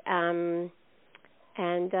abilities. And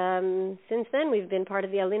since then, we've been part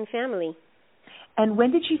of the ALYN family. And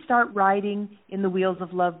when did she start riding in the Wheels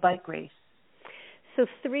of Love bike race? So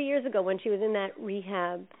 3 years ago, when she was in that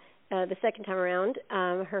rehab, the second time around,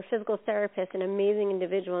 her physical therapist, an amazing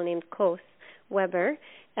individual named Kos Weber,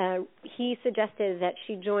 he suggested that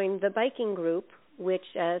she join the biking group, which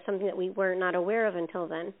is something that we were not aware of until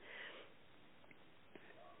then.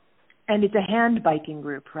 And it's a hand biking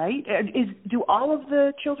group, right? Do all of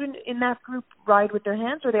the children in that group ride with their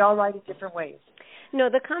hands, or they all ride in different ways? No,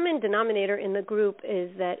 the common denominator in the group is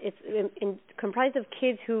that it's comprised of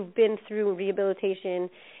kids who've been through rehabilitation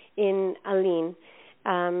in ALYN.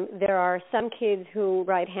 There are some kids who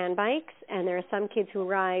ride hand bikes, and there are some kids who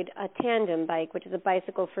ride a tandem bike, which is a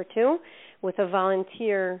bicycle for two, with a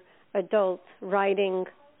volunteer adult riding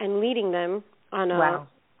and leading them on a. Wow.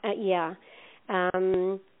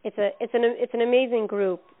 It's an amazing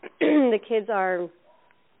group. The kids are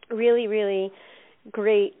really, really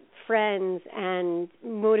great friends and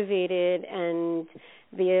motivated, and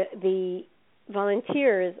the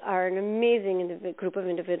volunteers are an amazing group of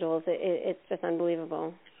individuals. It's just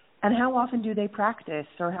unbelievable. And how often do they practice,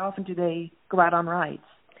 or how often do they go out on rides?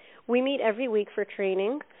 We meet every week for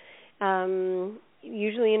training,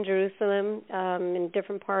 usually in Jerusalem, in a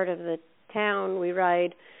different part of the town. We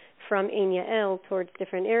ride from ALYN Yael towards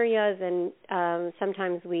different areas, and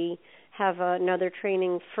sometimes we have another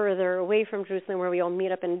training further away from Jerusalem where we all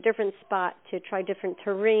meet up in a different spot to try different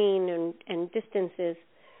terrain and distances.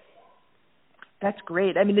 That's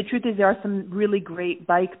great. I mean, the truth is there are some really great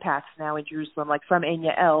bike paths now in Jerusalem, like from ALYN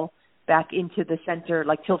Yael back into the center,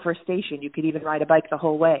 like Tilfer Station. You could even ride a bike the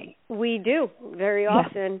whole way. We do, very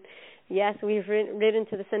often. Yes, we've ridden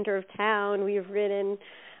to the center of town. We've ridden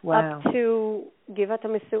up to Givat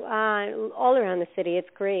HaMesu'ah, all around the city. It's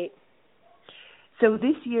great. So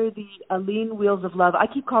this year, the ALYN Wheels of Love, I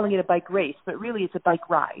keep calling it a bike race, but really it's a bike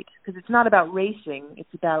ride, because it's not about racing,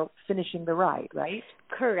 it's about finishing the ride, right?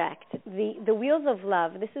 Correct. The Wheels of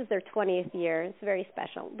Love, this is their 20th year. It's very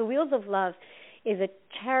special. The Wheels of Love is a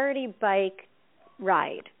charity bike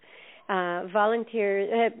ride.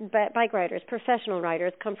 Volunteers, bike riders, professional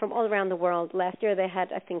riders come from all around the world. Last year they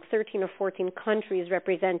had, I think, 13 or 14 countries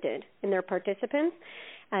represented in their participants.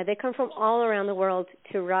 They come from all around the world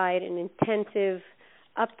to ride an intensive,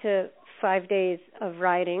 up to 5 days of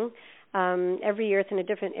riding. Every year it's in a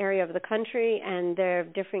different area of the country, and there are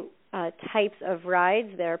different types of rides.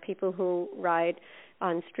 There are people who ride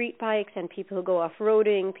on street bikes and people who go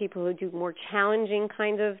off-roading, people who do more challenging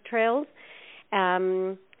kinds of trails.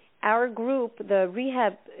 Our group, the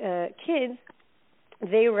rehab kids,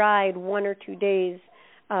 they ride 1 or 2 days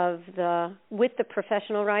with the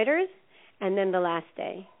professional riders, and then the last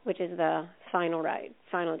day, which is the final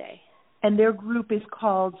day. And their group is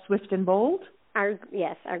called Swift and Bold? Our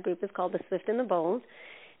group is called the Swift and the Bold.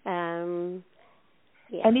 And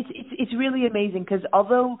it's really amazing, because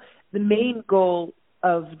although the main goal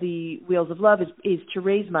of the Wheels of Love is to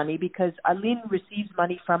raise money, because ALYN receives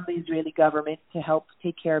money from the Israeli government to help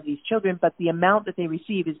take care of these children, but the amount that they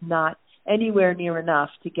receive is not anywhere near enough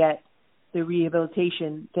to get the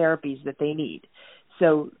rehabilitation therapies that they need.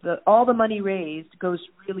 So all the money raised goes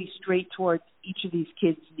really straight towards each of these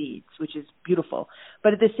kids' needs, which is beautiful.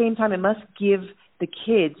 But at the same time, it must give the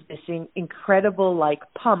kids this incredible,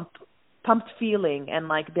 pumped feeling, and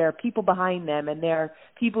there are people behind them, and there are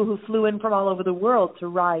people who flew in from all over the world to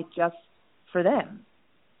ride just for them.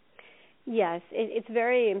 Yes, it's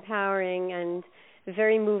very empowering and a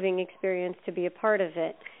very moving experience to be a part of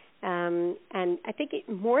it. And I think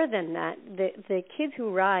more than that, the kids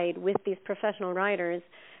who ride with these professional riders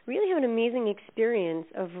really have an amazing experience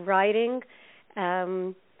of riding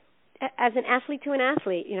as an athlete to an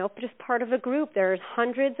athlete, just part of a group. There's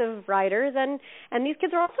hundreds of riders, and these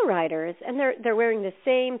kids are also riders, and they're wearing the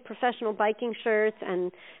same professional biking shirts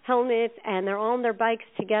and helmets, and they're all on their bikes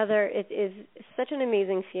together. It is such an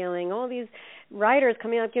amazing feeling. All these riders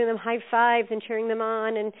coming out, giving them high fives and cheering them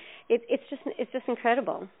on, and it's just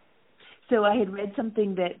incredible. So I had read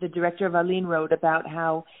something that the director of ALYN wrote about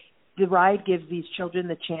how the ride gives these children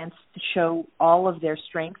the chance to show all of their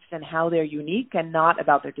strengths and how they're unique, and not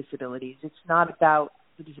about their disabilities. It's not about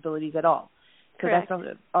the disabilities at all. So Correct.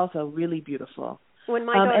 That's also really beautiful. When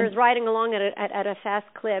my daughter is riding along at a fast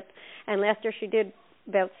clip, and last year she did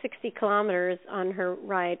about 60 kilometers on her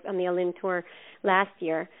ride on the ALYN tour last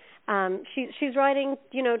year. She's riding,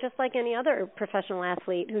 just like any other professional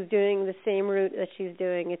athlete who's doing the same route that she's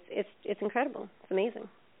doing. It's incredible. It's amazing.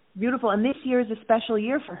 Beautiful. And this year is a special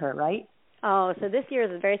year for her, right? Oh, so this year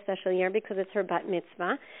is a very special year because it's her bat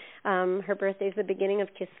mitzvah. Her birthday is the beginning of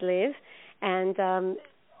Kislev, and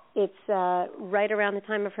it's right around the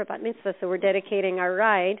time of her bat mitzvah. So we're dedicating our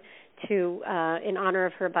ride to in honor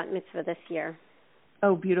of her bat mitzvah this year.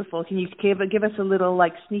 Oh, beautiful. Can you give us a little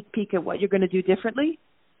sneak peek at what you're going to do differently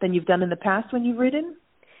than you've done in the past when you've ridden?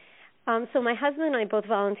 So my husband and I both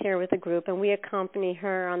volunteer with a group, and we accompany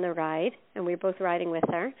her on the ride, and we're both riding with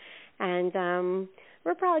her. And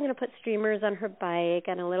we're probably going to put streamers on her bike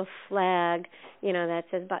and a little flag, that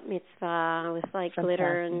says bat mitzvah with Fantastic.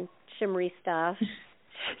 Glitter and shimmery stuff.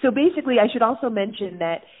 So basically, I should also mention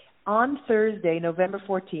that on Thursday, November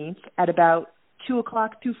 14th, at about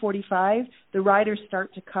 2:45, the riders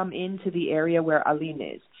start to come into the area where ALYN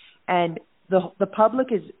is. And the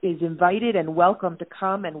public is invited and welcome to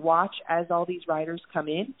come and watch as all these riders come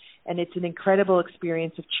in, and it's an incredible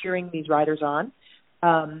experience of cheering these riders on.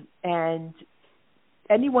 And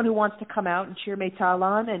anyone who wants to come out and cheer Meital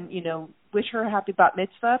on and, wish her a happy bat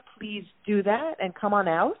mitzvah, please do that and come on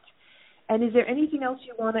out. And is there anything else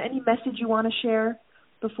any message you want to share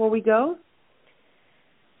before we go?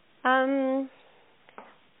 I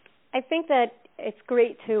think that it's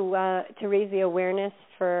great to raise the awareness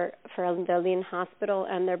for the ALYN Hospital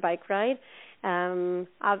and their bike ride.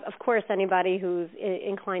 Of course, anybody who's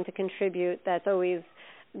inclined to contribute, that's always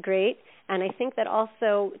great. And I think that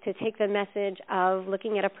also to take the message of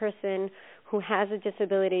looking at a person who has a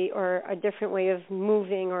disability or a different way of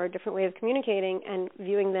moving or a different way of communicating and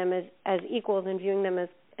viewing them as equals and viewing them as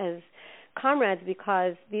comrades,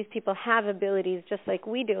 because these people have abilities just like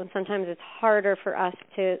we do, and sometimes it's harder for us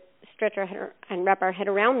to stretch our head and wrap our head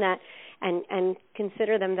around that and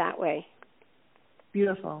consider them that way.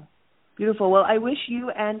 Beautiful. Beautiful. Well, I wish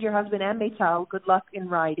you and your husband and Meital good luck in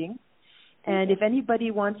riding. And if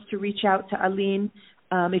anybody wants to reach out to ALYN,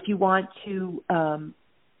 if you want to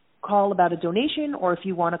call about a donation, or if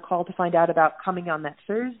you want to call to find out about coming on that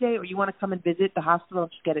Thursday, or you want to come and visit the hospital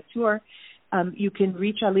and just get a tour, you can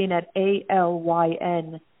reach ALYN at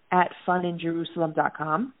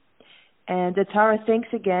ALYN@funinjerusalem.com. And Atara,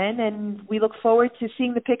 thanks again, and we look forward to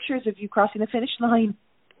seeing the pictures of you crossing the finish line.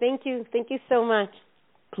 Thank you. Thank you so much.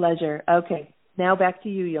 Pleasure. Okay, now back to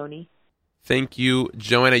you, Yoni. Thank you,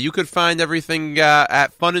 Joanna. You could find everything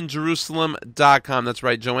at funinjerusalem.com. That's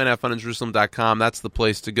right, Joanna at funinjerusalem.com. That's the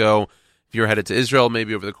place to go if you're headed to Israel,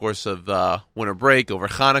 maybe over the course of winter break, over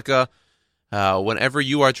Hanukkah, whenever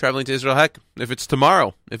you are traveling to Israel. Heck, if it's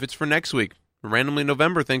tomorrow, if it's for next week, randomly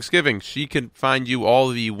November, Thanksgiving, she can find you all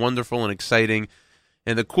the wonderful and exciting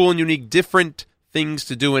and the cool and unique different things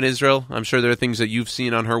to do in Israel. I'm sure there are things that you've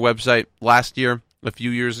seen on her website last year, a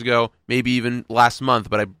few years ago, maybe even last month,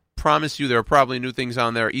 but I promise you there are probably new things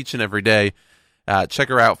on there each and every day. Check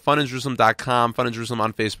her out, funinjerusalem.com, Fun in Jerusalem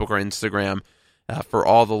on Facebook or Instagram for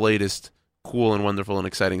all the latest cool and wonderful and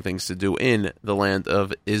exciting things to do in the land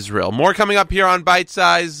of Israel. More coming up here on Bite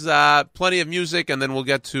Size, plenty of music, and then we'll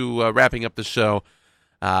get to wrapping up the show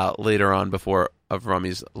later on before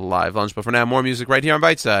Avrami's live lunch. But for now, more music right here on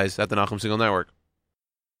Bite Size at the Nachum Segal Network.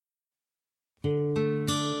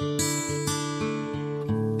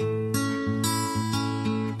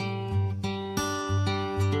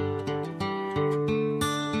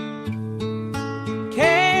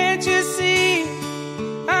 Can't you see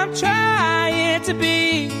I'm trying to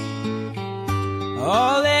be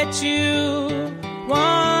all that you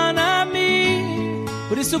want of me?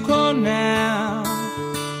 But it's so cold now,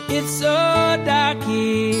 it's so dark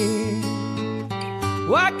here.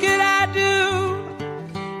 What could I do?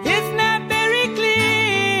 It's not very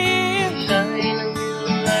clear. Shine a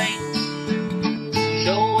little light,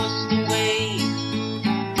 show us the way,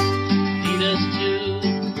 lead us to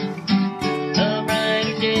a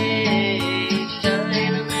brighter day.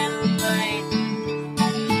 Shine a little light,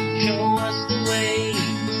 show us the way,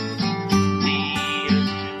 lead us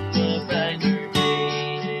to a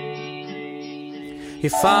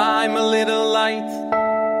If I'm a little light,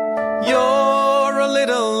 you're a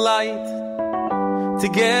little light.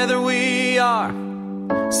 Together we are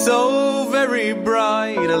so very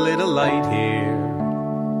bright. A little light here,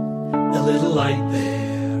 a little light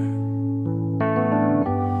there.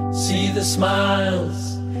 See the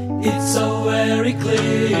smiles, it's so very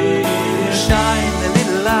clear. Shine a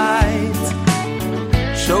little light,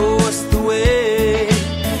 show us the way,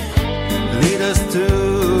 lead us to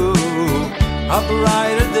a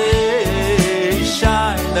brighter day.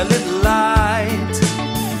 Shine a little light,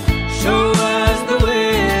 show us the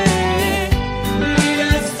way, lead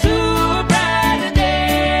us to a brighter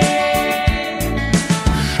day.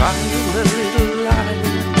 Shine a little light,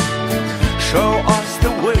 show us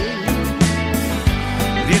the way,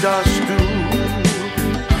 lead us to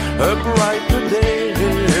a brighter day.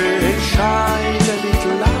 Shine a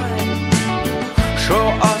little light, show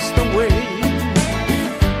us the way,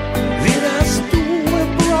 lead us to a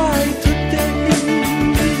brighter day.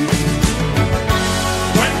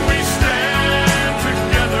 When we stand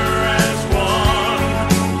together as one,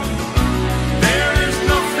 there is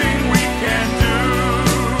nothing we can't do.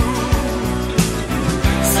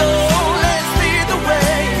 So let's lead the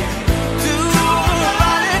way to a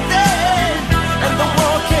brighter day, and the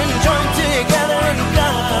world can join together and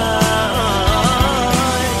unite.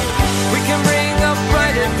 We can bring a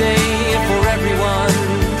brighter day for everyone.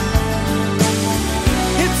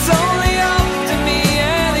 It's only up to me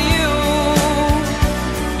and you.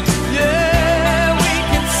 Yeah, we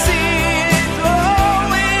can see it, oh,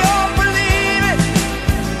 we all believe it.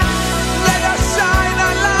 Let us shine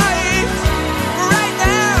our light right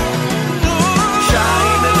now.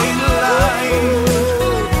 Shine a little light,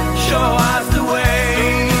 show us the way,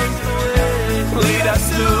 lead us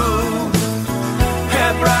to a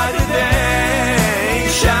brighter day.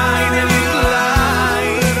 Shine a little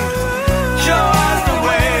light, show us the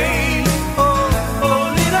way,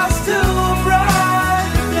 lead us to a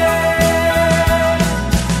brighter day.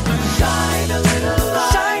 Shine a little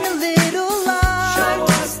light, shine a little light, show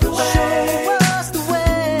us the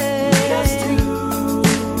way, lead us to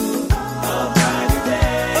a brighter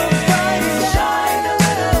day. Shine a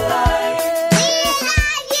little light.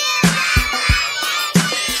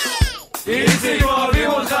 Easy,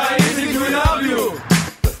 easy, we love you.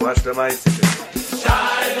 Watch the mic.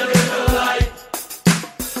 Shine a little light,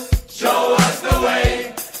 show us the way,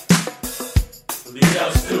 lead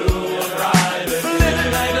us to a brighter day.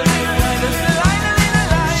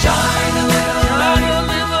 Shine a little light,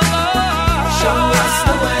 show us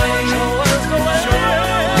the way,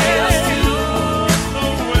 lead us to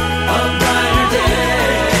a brighter day.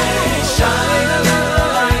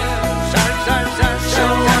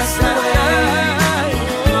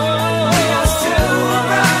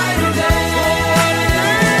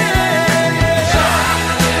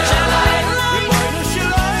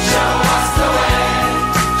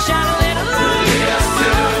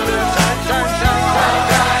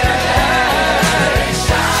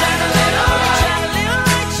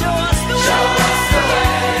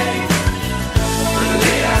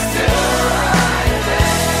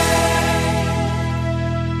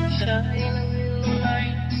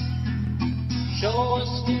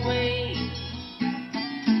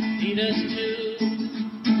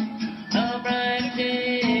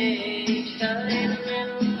 Shine a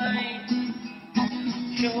little light,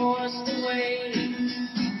 show us the way,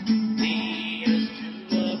 lead us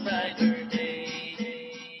to a brighter day.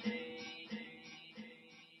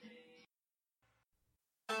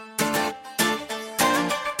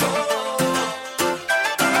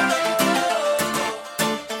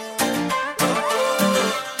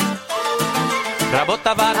 רבות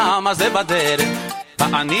אברהם הזה בדרך,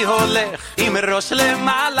 ואני הולך עם ראש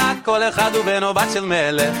למעלה, כל אחד הוא בן או בת של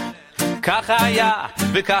מלך. ככה היה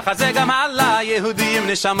וככה זה גם עלה, יהודים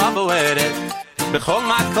נשמה בוערת, בכל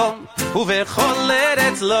מקום ובכל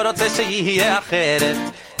ארץ, לא רוצה שיהיה אחרת.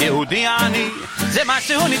 יהודי אני זה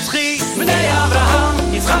משהו נצחי, בני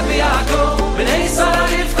אברהם, יצחק ויעקב, בני שרה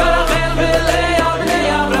רבקה רחל ולאה,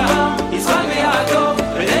 בני אברהם, יצחק ויעקב,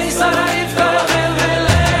 בני שרה רבקה רחל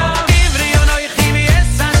ולאה. Ivri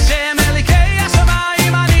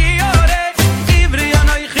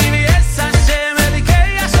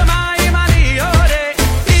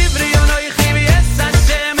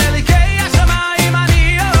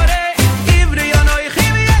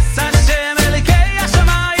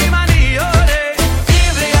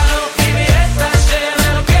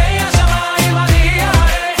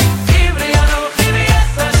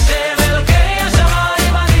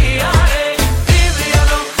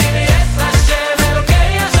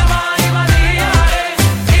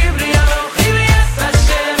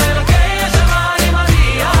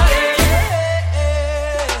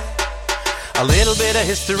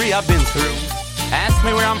I've been through. Ask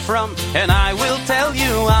me where I'm from, and I will tell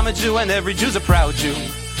you I'm a Jew, and every Jew's a proud Jew.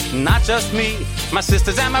 Not just me, my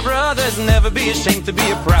sisters and my brothers. Never be ashamed to be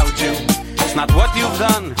a proud Jew. It's not what you've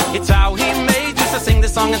done, it's how he made you. So sing the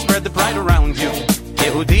song and spread the pride around you.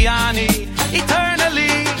 Yehudi ani,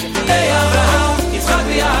 eternally. Hey Abraham, Yitzchak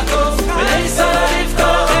v'Yaakov, b'nei Sarah Rivka,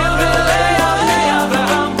 Rachel v'Leah. Hey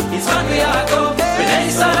Abraham, Yitzchak v'Yaakov, b'nei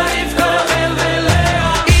Sarah Rivka, Rachel v'Leah.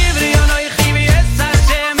 Ivri anoichi v'yes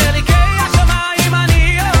Hashem, elikei hashamayim ani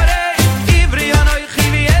yoreh. Ivri anoichi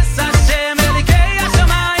v'yes Hashem, elikei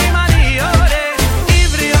hashamayim ani yoreh.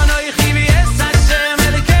 Ivri anoichi v'yes Hashem,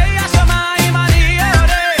 elikei hashamayim ani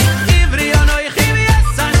yoreh. Ivri anoichi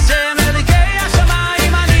v'yes Hashem, elikei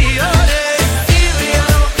hashamayim ani yoreh. Ivri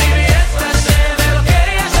anoichi v'yes Hashem,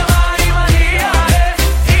 elikei hashamayim ani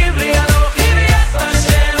yoreh. Ivri anoichi v'yes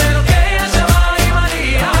Hashem, elikei hashamayim ani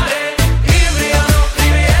yoreh. Ivri anoichi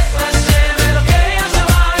v'yes Hashem, elikei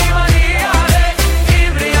hashamayim ani yoreh.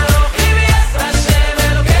 Ivri anoichi v'yes Hashem,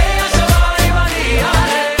 elikei hashamayim ani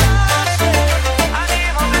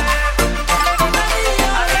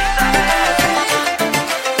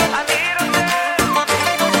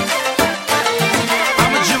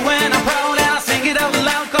I'm a Jew and I'm proud and I sing it out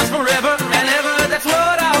loud, 'cause forever and ever that's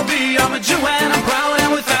what I'll be. I'm a Jew and I'm proud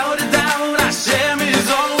and without a doubt Hashem is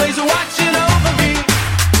always watching over me.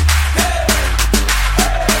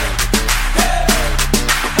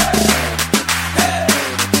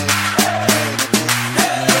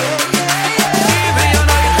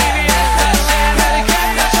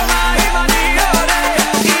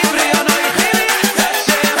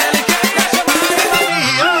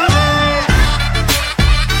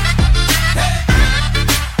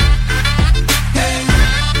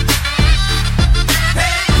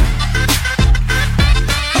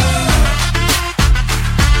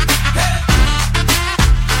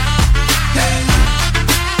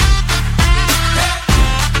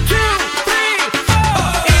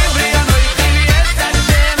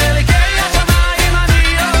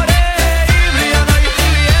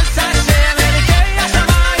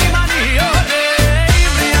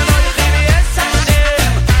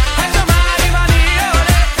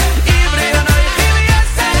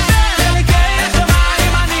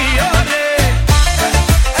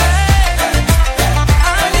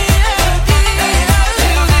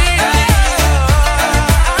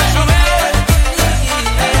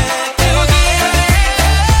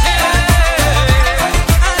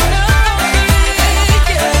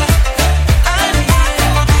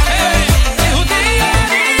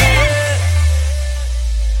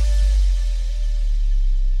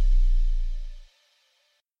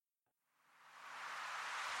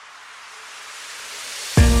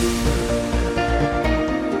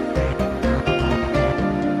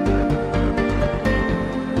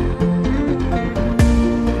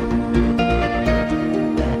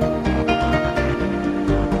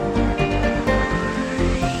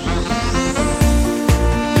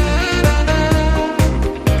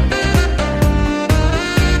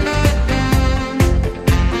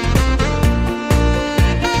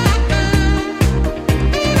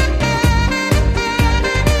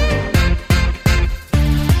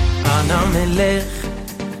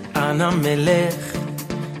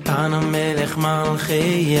 Ana melech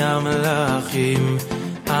malchei המלכים,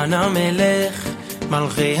 Ana melech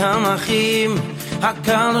malchei המלכים,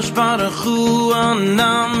 הקדוש ברוך הוא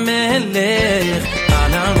Ana melech,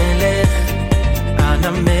 Ana melech,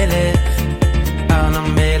 Ana melech, Ana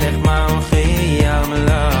melech malchei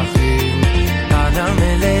המלכים, Ana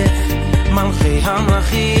melech malchei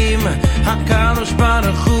המלכים, הקדוש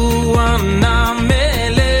ברוך הוא Ana melech.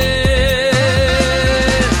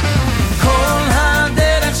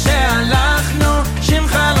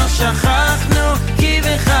 שכחנו כי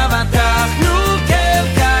בך בטחנו כל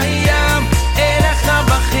קיים אליך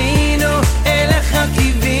בכינו אליך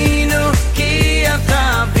קיווינו כי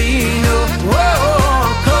אתה בינו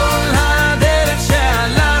כל הדרך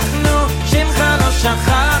שהלכנו שמך לא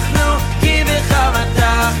שכחנו כי בך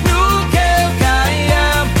בטחנו כל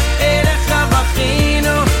קיים אליך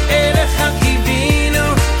בכינו אליך קיווינו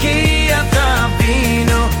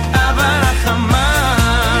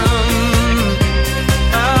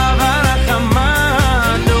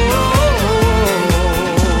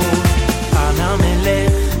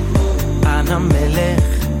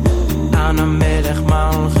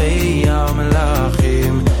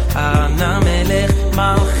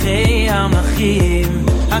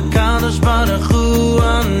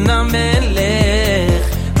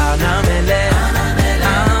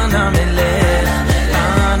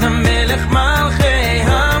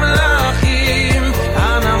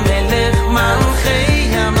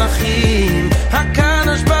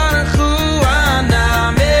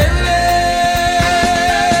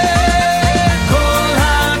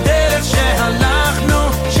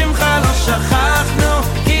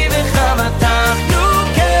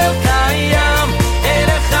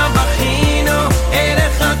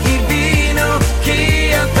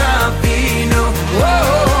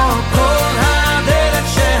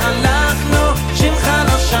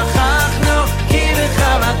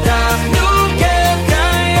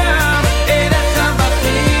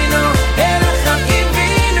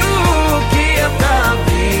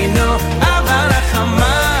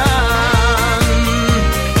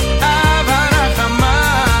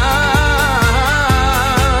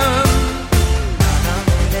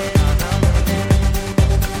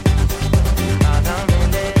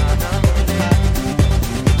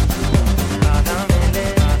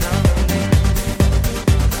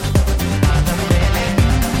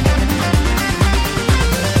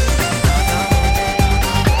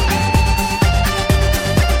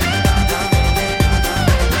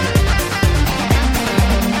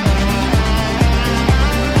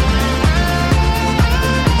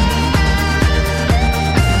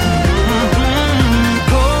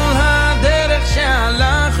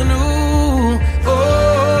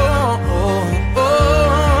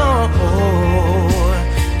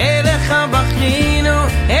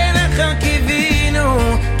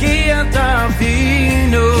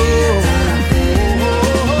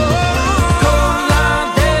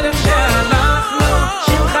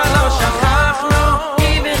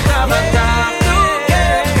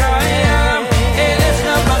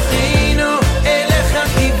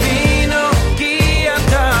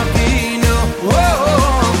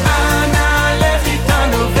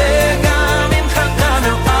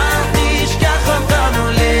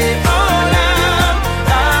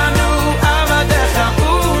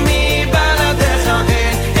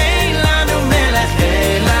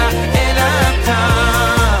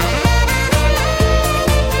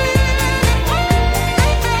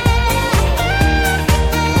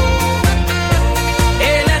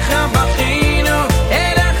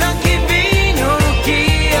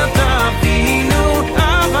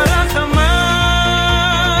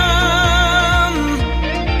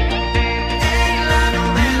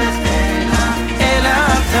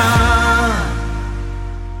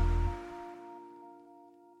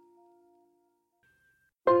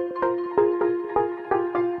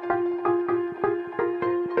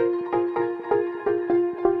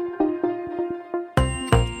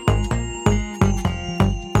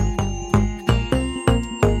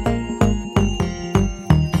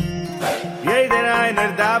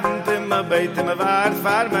immer beten wir wart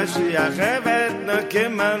fahr Mashiach wird noch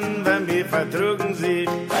kommen wenn wir vertrugen sich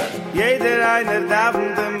jeder einer darf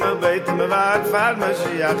immer beten wir wart fahr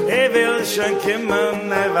Mashiach will schon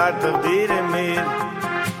kommen wart auf dir in mir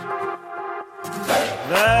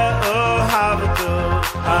oh have to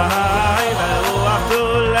I have to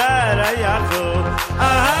let ya go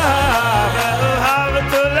have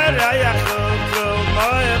to let ya go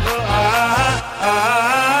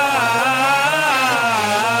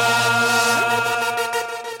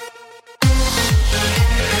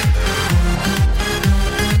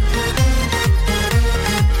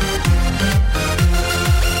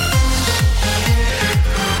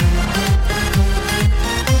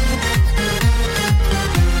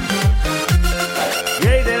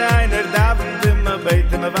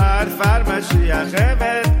fahr Mashiach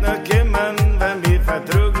wird noch kommen, wenn wir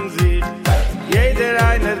vertrugen sich. Jeder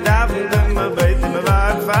einer darf immer beten, wir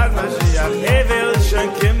warten, fahr Mashiach. Will schon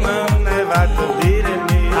kommen, wartet auf dir in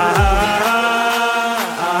mir.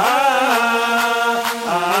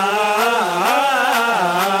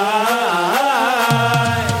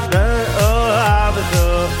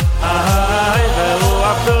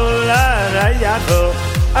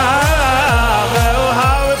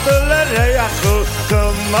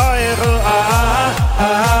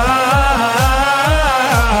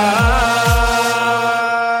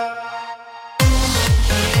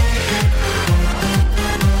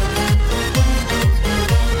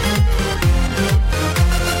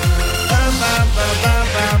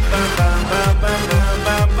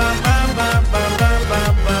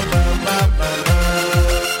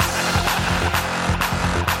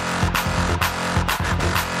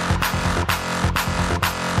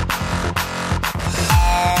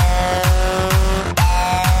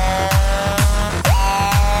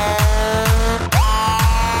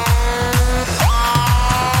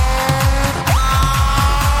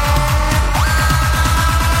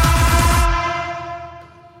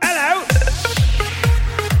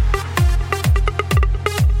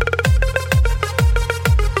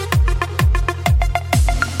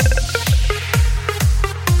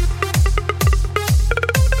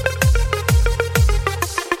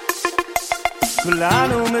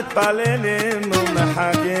 כולנו מתפללים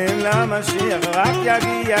ומחכים למשיח רק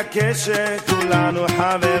יגיע כשכולנו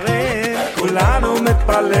חברים כולנו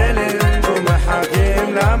מתפללים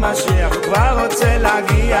ומחכים למשיח כבר רוצה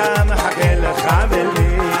להגיע מחכה לך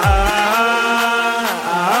ולי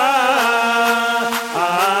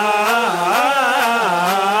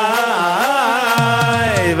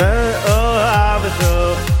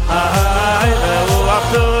ואוהבתו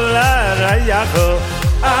ואוהבתו לרייכו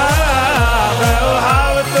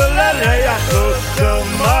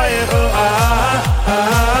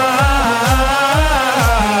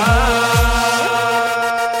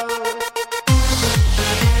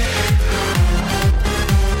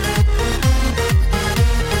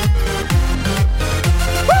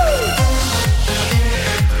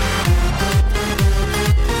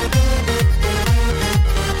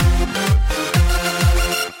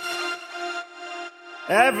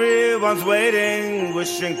Everyone's waiting,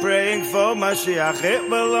 wishing, praying for Mashiach. It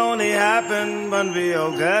will only happen when we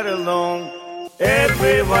all get along.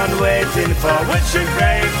 Everyone waiting for, wishing,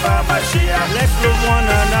 praying for Mashiach. Let's love one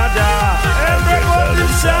another and break out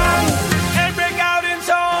in song. And break out in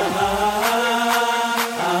song.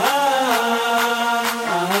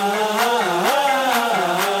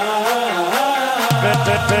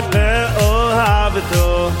 Oh,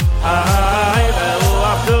 habito,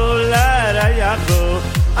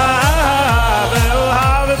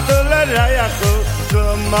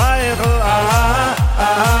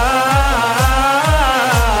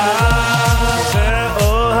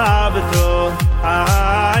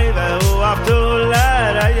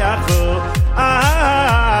 Oh,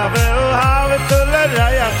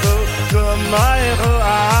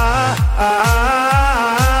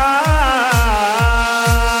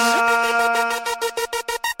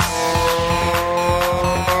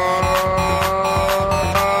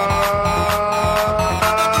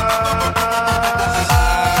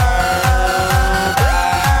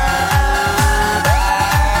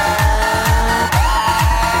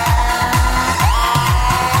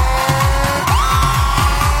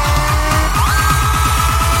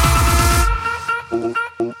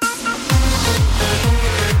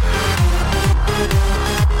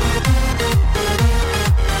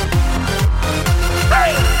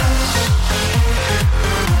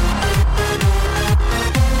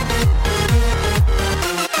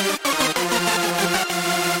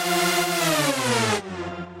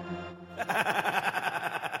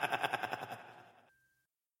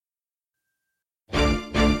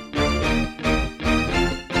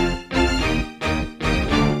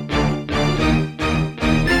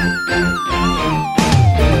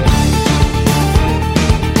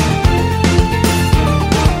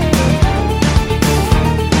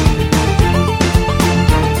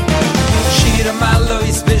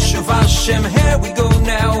 Hashem. Here we go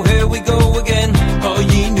now, here we go again. Oh,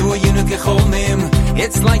 Yinu, Yinu Kechomim.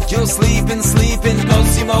 It's like you're sleeping, sleeping.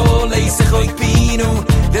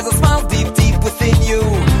 There's a smile deep, deep within you.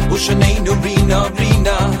 Ushaneinu, Rina,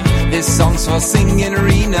 Rina. This song's for singing,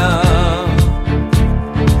 Rina.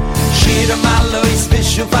 Shira Malois,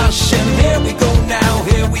 Vishuv Hashem. Here we go now,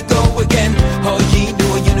 here we go again. Oh,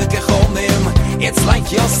 Yinu, Yinu Kechomim. It's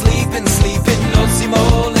like you're sleeping, sleeping.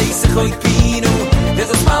 There's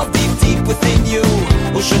a smile deep, deep within you.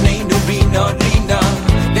 Ushaneinu, Rina, Rina.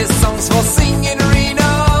 This song's for singing, Rina.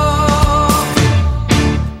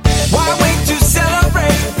 Why wait to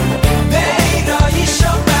celebrate?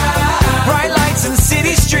 Bright lights in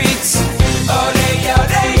city streets.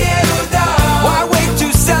 Why wait to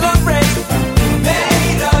celebrate?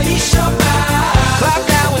 Clap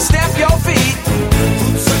now and stamp your feet.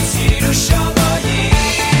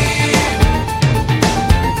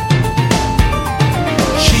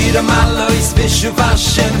 Shira Malois Vishuv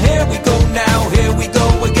Hashem. Here we go now, here we go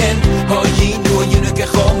again. Oh, Yinu, Yinu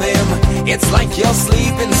Kechomim. It's like you're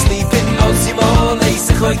sleeping, sleeping.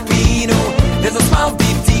 There's a smile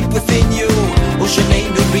deep, deep within you.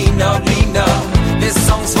 Ushaneinu, Rina, Rina. This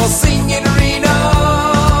song's for singing, Rina.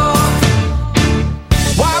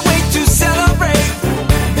 Why wait to celebrate?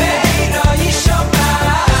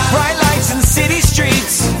 Bright lights in city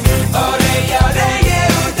streets.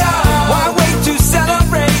 Why wait to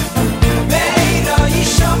celebrate?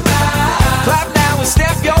 Clap now and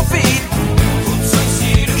stamp your feet.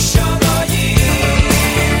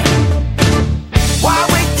 Why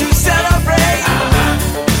wait to celebrate?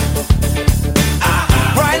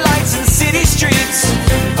 Bright lights in city streets.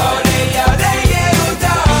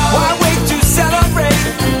 Why wait to celebrate?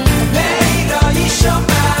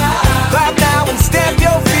 Clap now and stamp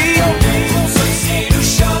your feet.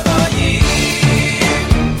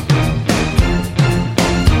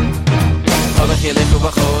 הלך ילך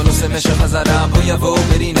ובחון עושה משך חזרה בוא יבוא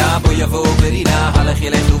ברינה בוא יבוא ברינה הלך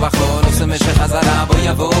ילך ובחון עושה משך חזרה בוא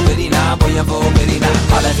יבוא ברינה בוא יבוא ברינה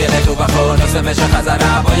הלך ילך ובחון עושה משך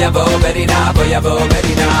חזרה בוא יבוא ברינה בוא יבוא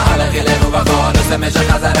ברינה הלך ילך ובחון עושה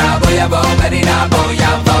משך חזרה בוא יבוא ברינה בוא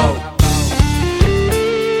יבוא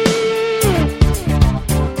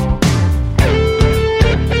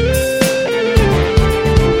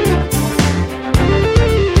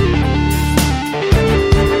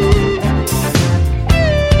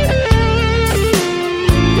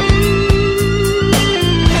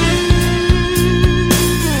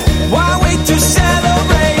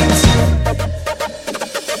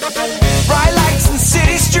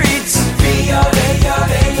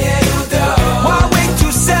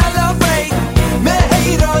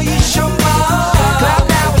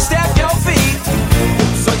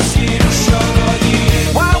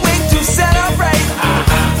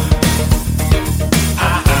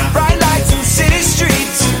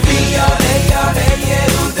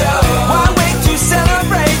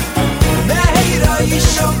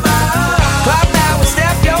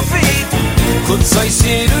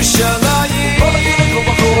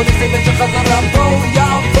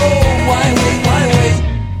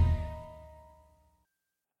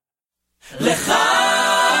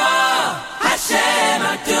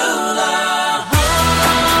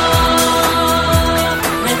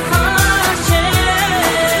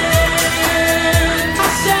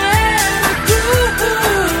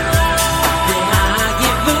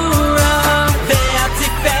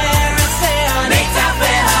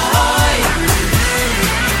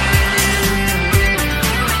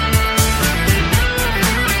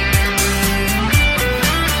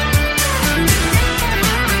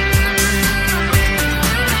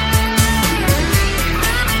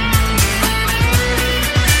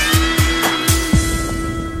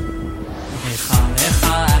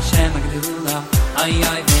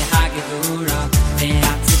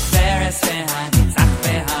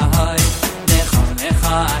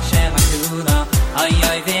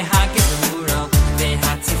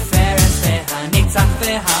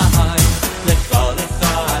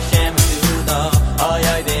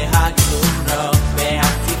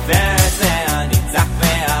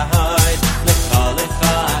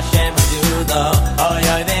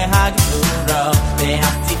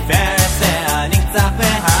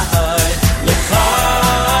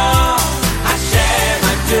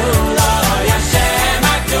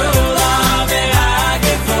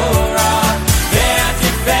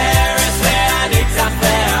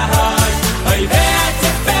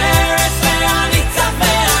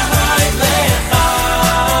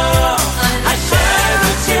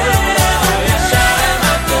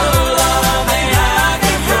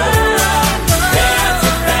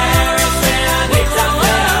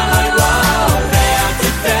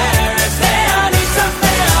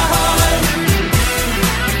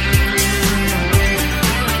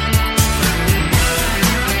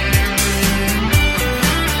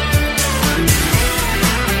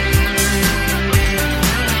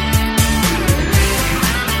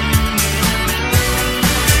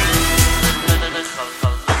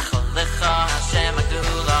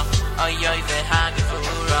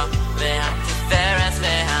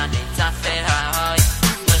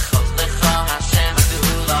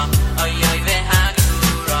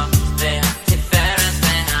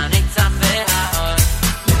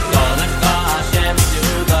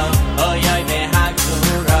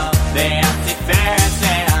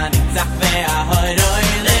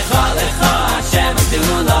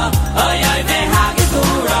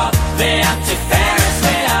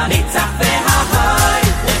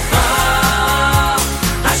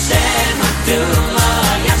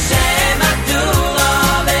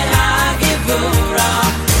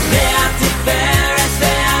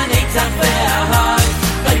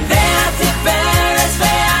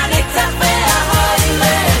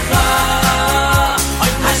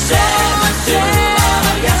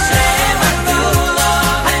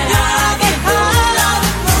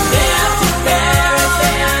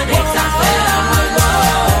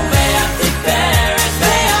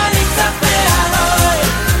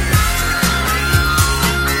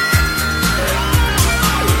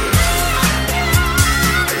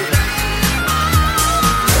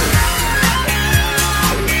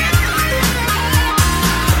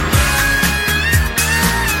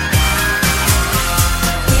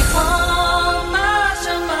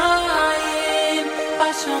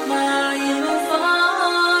בשמיים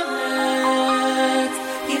ובארץ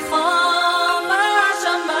כי חום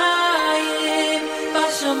בשמיים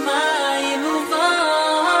בשמיים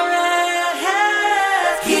ובארץ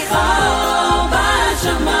כי חום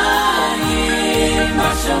בשמיים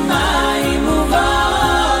בשמיים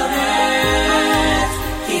ובארץ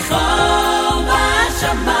כי חום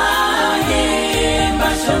בשמיים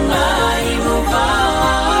בשמיים ובארץ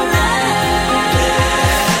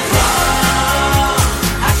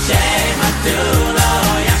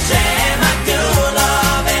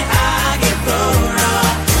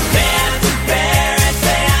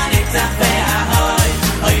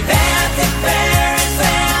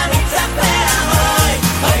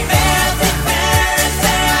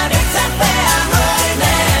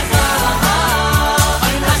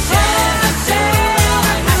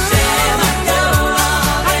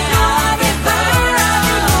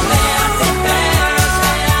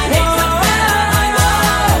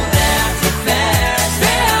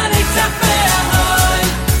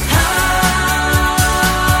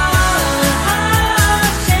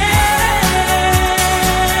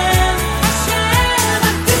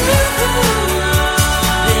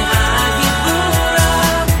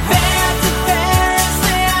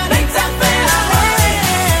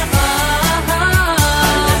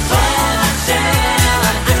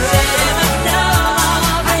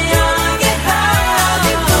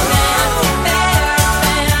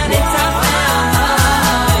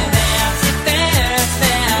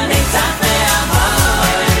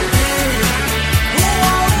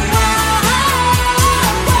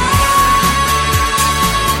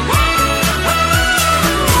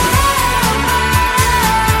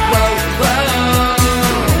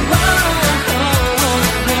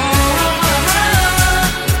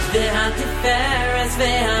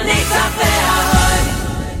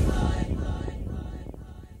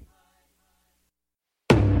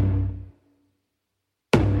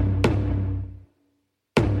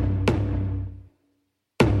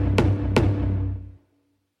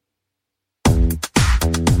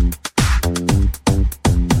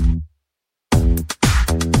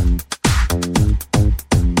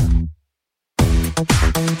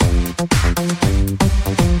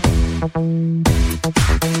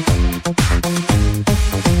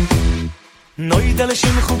Noidele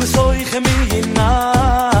shimchu besoich mi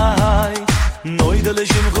yinai Noidele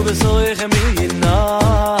shimchu besoich mi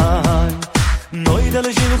yinai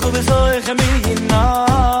Noidele shimchu besoich mi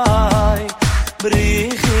yinai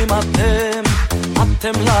Brichim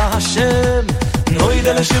atem la Hashem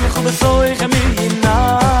Noidele shimchu besoich mi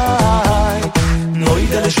yinai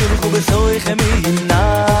Noidele shimchu besoich mi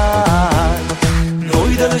yinai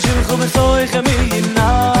Noidele shimchu besoich mi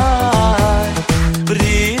yinai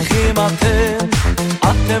Brichim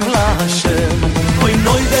atem la Hashem Oy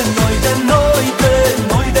noide, noide, noide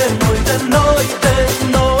Noide, noide, noide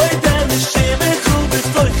Noide, nishimechu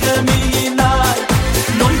besoichem yinai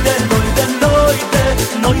Noide, noide, noide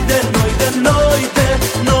Noide, noide, noide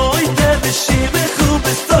Noide, nishimechu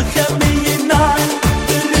besoichem yinai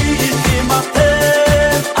Brichim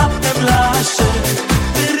atem la Hashem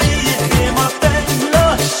Brichim atem la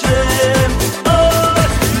Hashem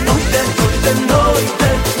Noide, noide, noide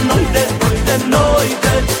Noide, noide, noide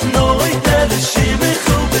Noide,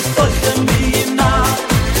 l'shimechu b'stoichem b'yina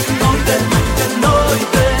Noide, noide,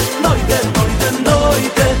 noide Noide, noide,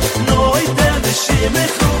 noide Noide,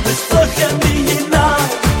 l'shimechu b'stoichem b'yina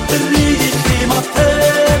B'richim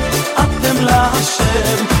atem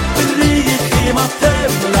l'Hashem B'richim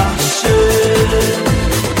atem l'Hashem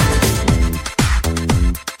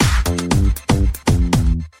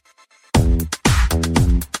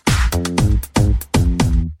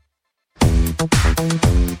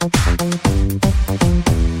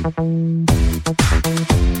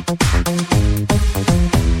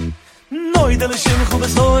Noide l'shimchu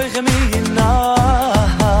b'soichem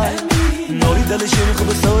yinai Noide l'shimchu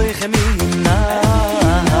b'soichem yinai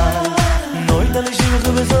Noide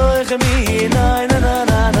l'shimchu b'soichem yinai Na na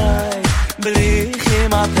na na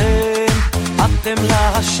Brichim atem la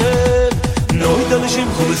Hashem Noide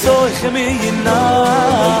l'shimchu b'soichem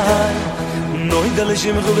yinai Noide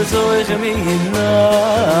l'shimchu b'soichem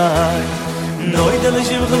yinai Noide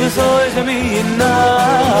l'shimchu b'soichem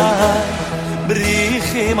yinai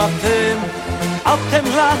Brichim atem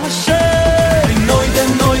la Hashem Noide,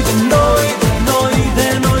 noide, noide Noide,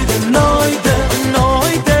 noide, noide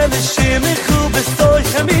Noide, l'shimechu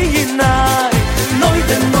b'stoichem yinai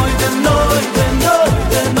Noide, noide, noide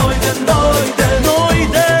Noide, noide, noide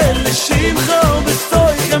Noide, l'shimechu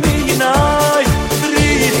b'stoichem yinai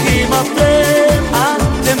Brichim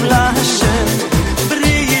atem la Hashem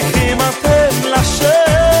Brichim atem la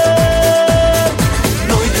Hashem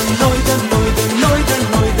Noide,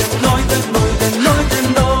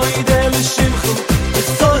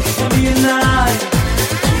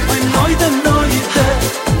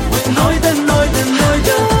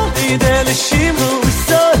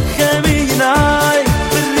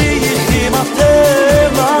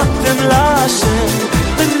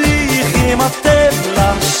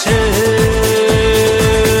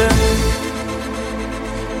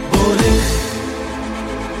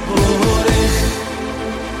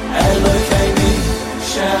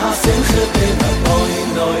 שהשמחה בנוי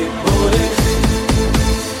נוי בורך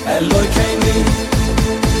אלוי קייני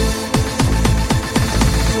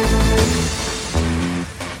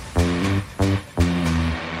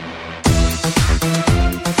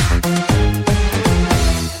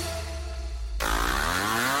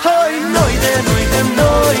Hoi noide noide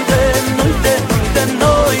noide noide noide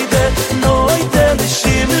noide noide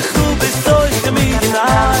lishim khu besoy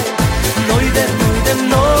gemidnai noide noide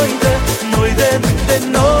noide noide noide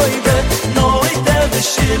noide noide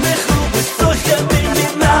lishim khu besoy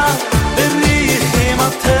gemidnai berichim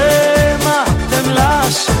atema dem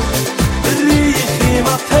lash berichim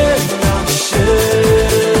atema she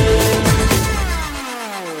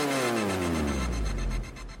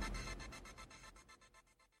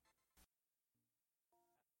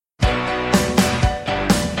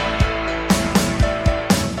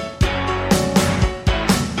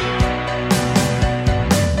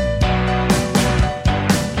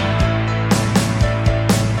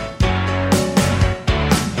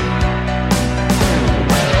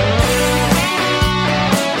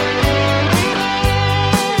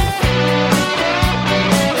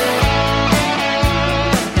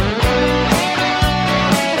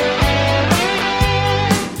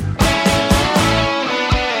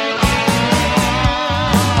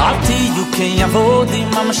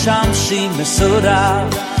משמשים מסורה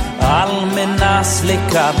על מנס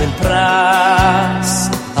לקבל פרס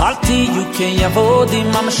אל תהיו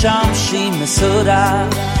כיבודים המשמשים מסורה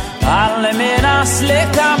על מנס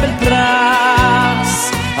לקבל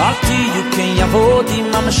פרס אל תהיו כיבודים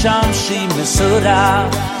המשמשים מסורה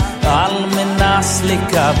על מנס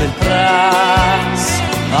לקבל פרס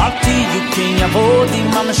אל תהיו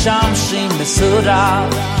כיבודים המשמשים מסורה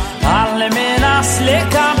על מנס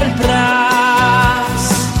לקבל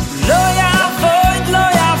פרס לא יעבוד, לא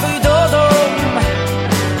יעבוד אודום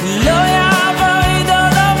לא יעבוד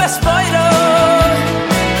אודום בספוילו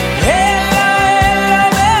אלו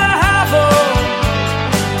מאהבו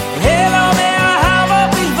אלו מאהבו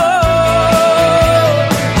בלבוד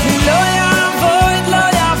לא יעבוד, לא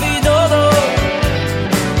יעבוד אודום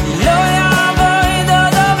לא יעבוד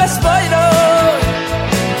אודום בספוילו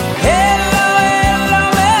אלו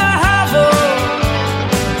מאהבו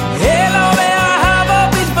אלו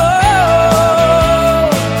מאהבו בלבוד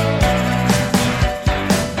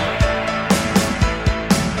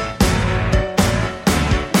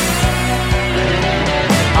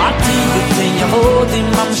יהודים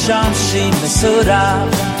משמשים מסורב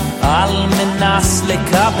על מנס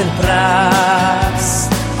לקבל פרס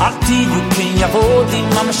אל תהיו כיהודים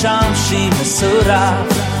משמשים מסורב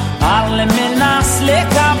על מנס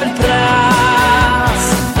לקבל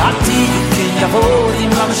פרס אל תהיו כיהודים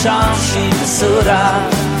משמשים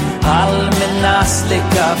מסורב על מנס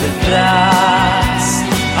לקבל פרס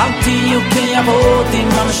אל תהיו כיהודים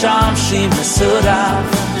משמשים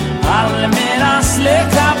מסורב על מנס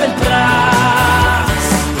לקבל פרס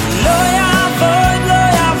לא יעבוד, לא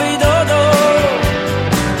יעבוד אודו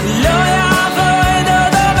לא יעבוד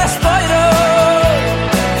אודו בספוילו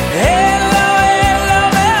אלו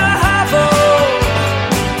מאהבו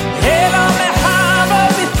אלו מאהבו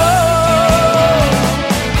בלבוד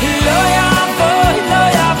לא יעבוד, לא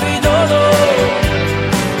יעבוד אודו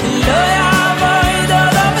לא יעבוד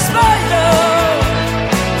אודו בספוילו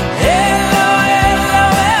אלו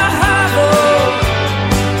מאהבו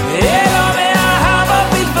אלו מאהבו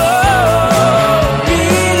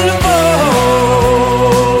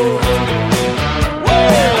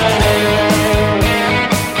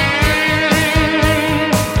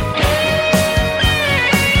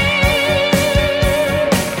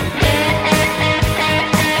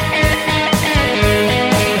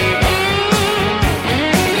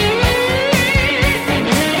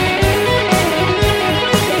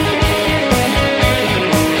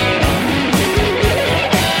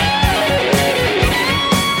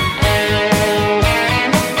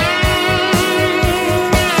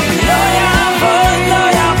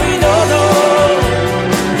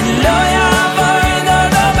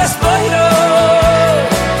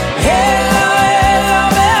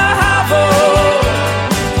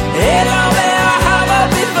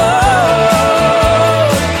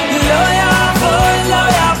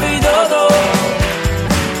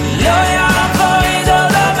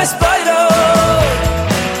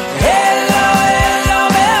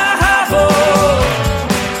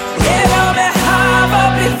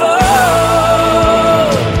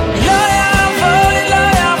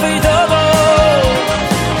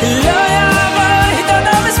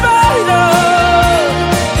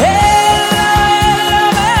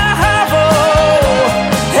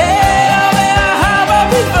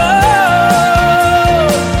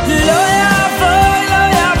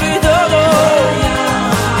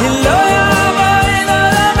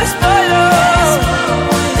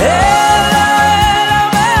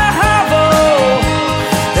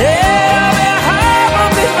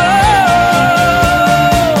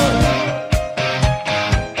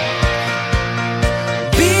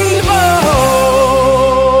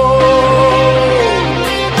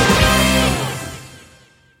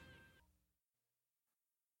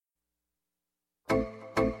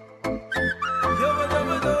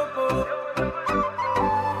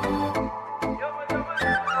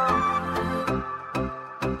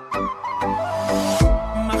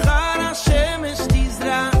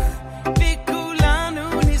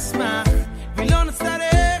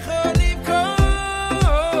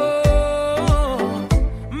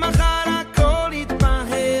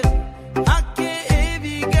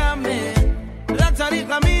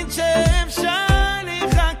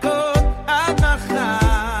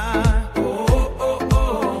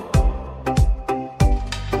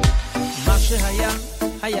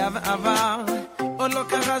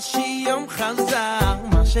קרה שיום חזר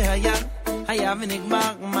מה שהיה היה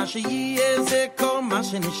ונגמר מה שיהיה זה כל מה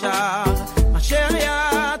שנשאר מה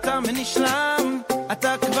שהיה תם ונשלם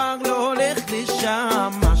אתה כבר לא הולך לשם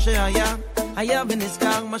מה שהיה היה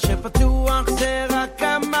ונזכר מה שפתוח זה רק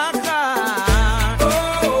המחר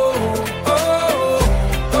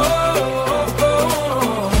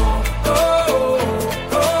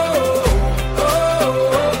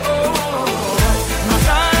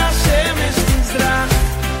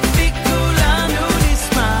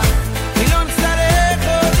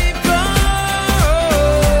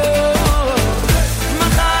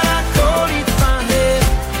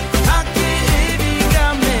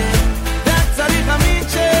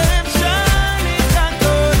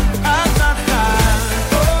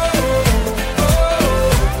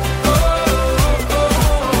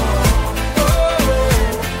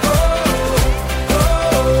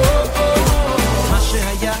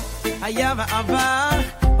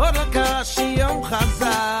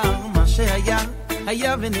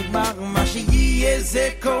היה ונגמר מה שיהיה זה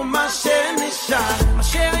כל מה שנשאר מה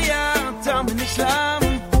שהיה תם ונשלם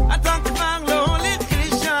אתה כבר לא הולך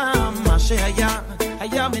לשם מה שהיה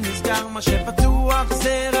היה ונסגר מה שפתוח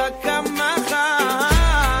זה רק המחר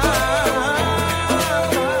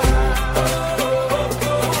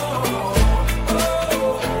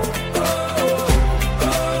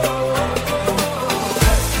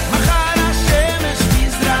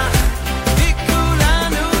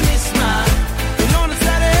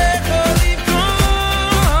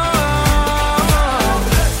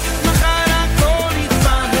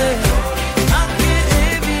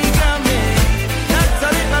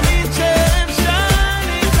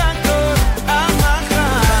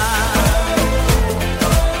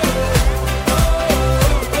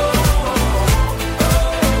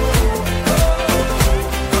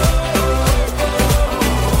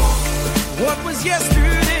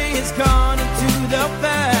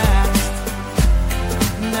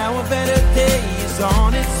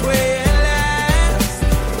on its way at last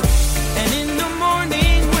and in the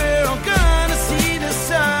morning we're all gonna see the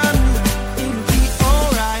sun it'll be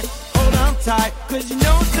alright hold on tight cause you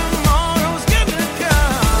know tomorrow's gonna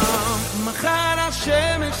come מחר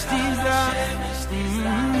השמש תזרח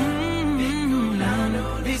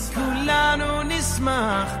וכולנו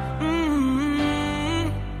נשמח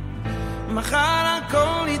מחר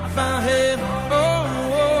הכל יתבהר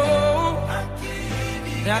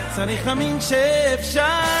רק צריך להאמין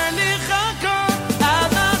שאפשר לחכות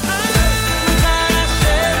עד מחר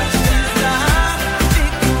השמש תזרח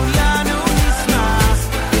וכולנו נשמח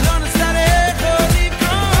ולא נצטרך עוד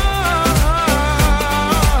לבכות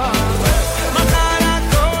מחר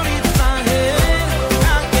הכל יתבהר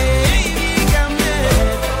הכאב ייגמר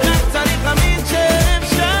רק צריך להאמין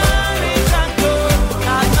שאפשר לחכות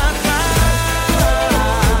עד מחר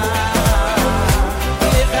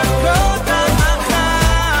לחכות עד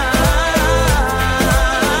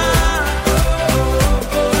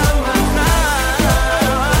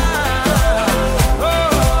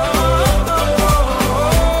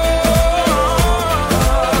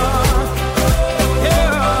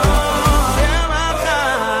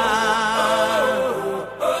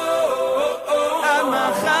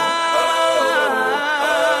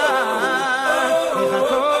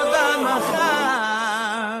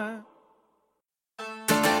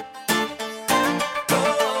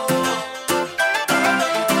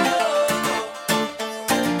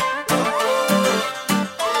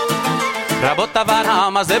רבות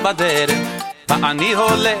עבר זה בדרך ואני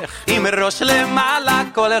הולך עם ראש למעלה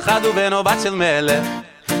כל אחד הוא בן או בת של מלך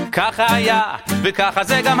ככה היה וככה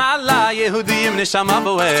זה גם עלה יהודים נשמה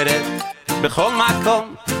בוערת בכל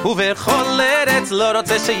מקום ובכל ארץ לא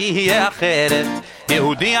רוצה שיהיה אחרת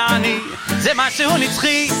יהודי אני זה משהו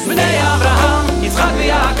נצחי בני אברהם יצחק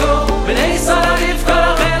ויעקב בני שרה רבקה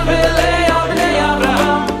רחל ולאה בני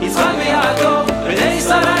אברהם יצחק ויעקב בני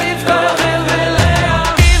שרה רבקה רחל ולאה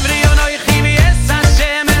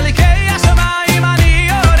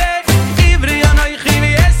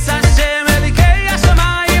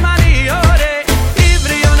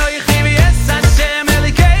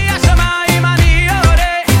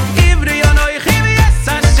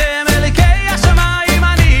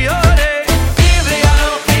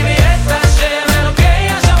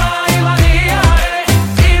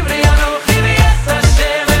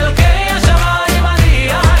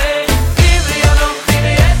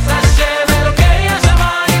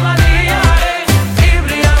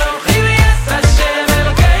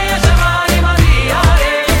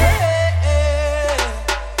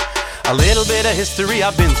History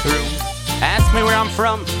I've been through. Ask me where I'm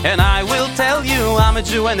from, and I will tell you I'm a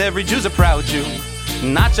Jew, and every Jew's a proud Jew.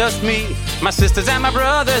 Not just me, my sisters and my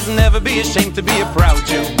brothers, never be ashamed to be a proud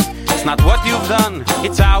Jew. It's not what you've done,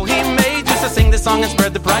 it's how he made you. So sing this song and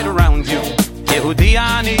spread the pride around you. Yehudi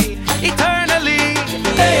ani, eternally.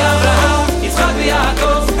 Hey Abraham, Yitzchak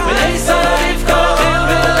v'Yaakov, b'nei Sarah Rivka, Rachel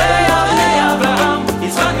v'Leah. Hey Abraham,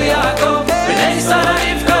 Yitzchak v'Yaakov, b'nei Sarah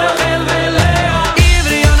Rivka, Rachel v'Leah.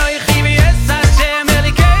 Ivri anoichi v'yes Hashem,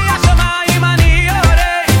 elikei hashamayim ani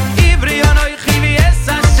yoreh. Ivri anoichi v'yes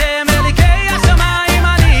Hashem, elikei hashamayim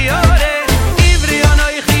ani yoreh. Ivri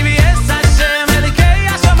anoichi v'yes Hashem, elikei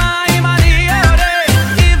hashamayim ani yoreh.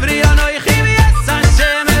 Ivri anoichi v'yes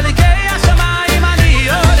Hashem, elikei hashamayim ani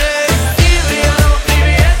yoreh. Ivri anoichi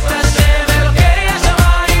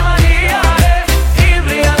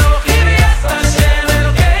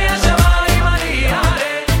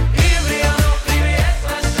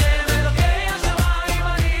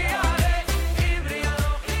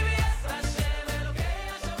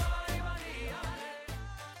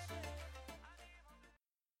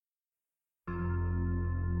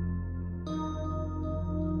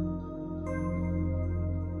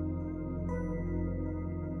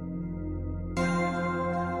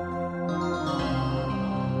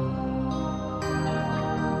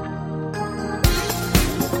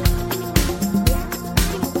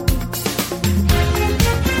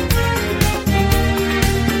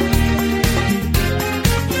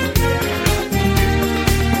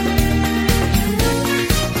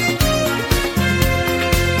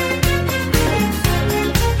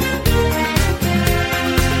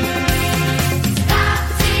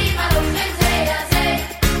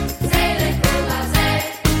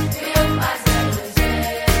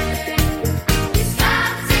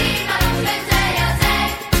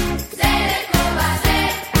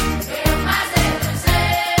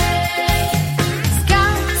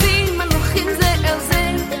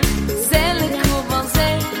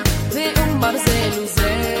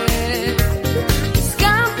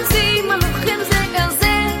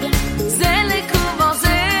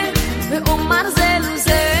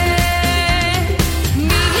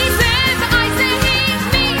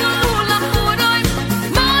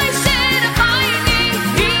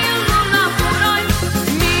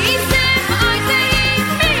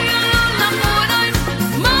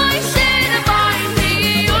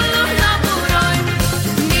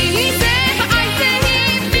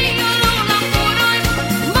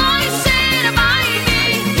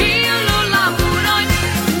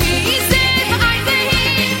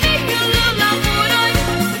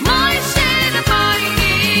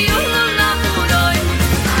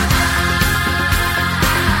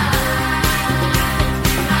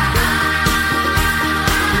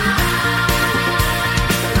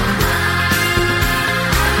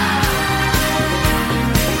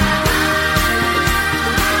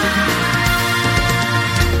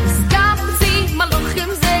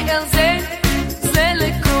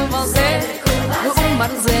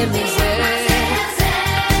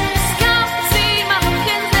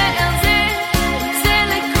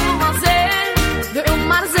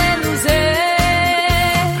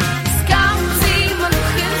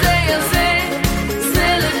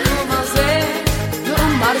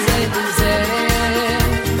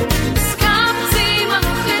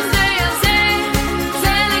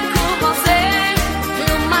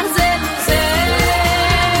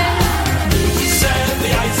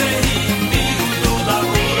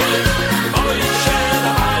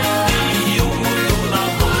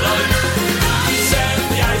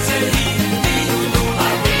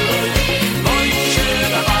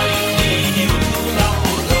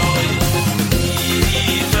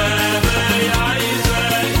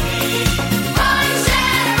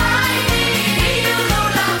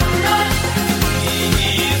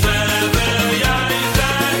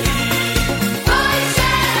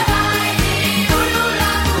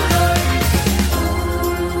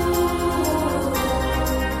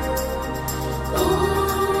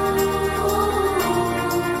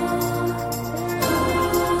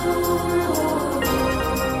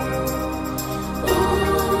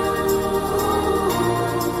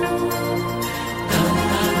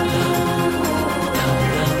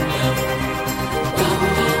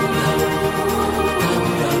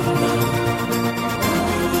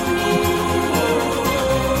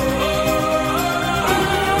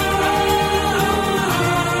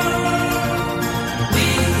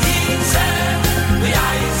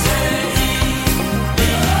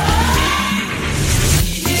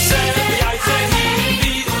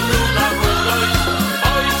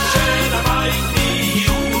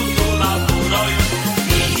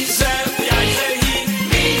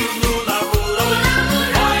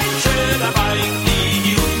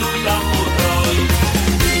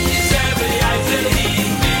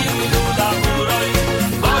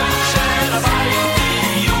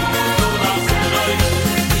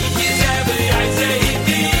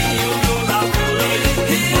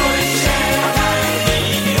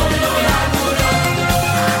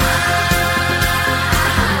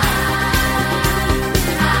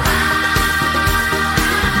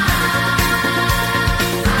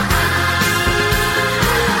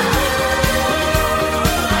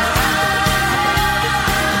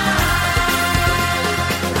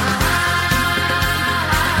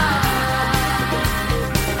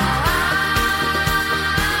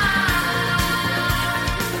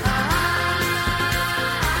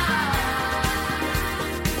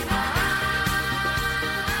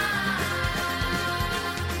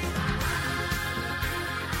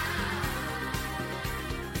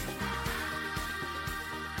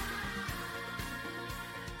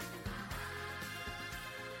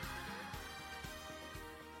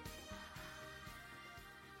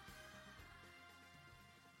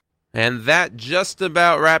And that just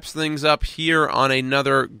about wraps things up here on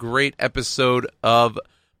another great episode of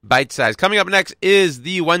Bite Size. Coming up next is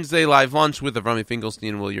the Wednesday Live Lunch with Avrami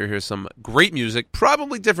Finkelstein, where you'll hear some great music,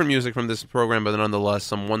 probably different music from this program, but nonetheless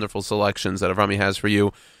some wonderful selections that Avrami has for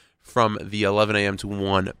you from the 11 a.m. to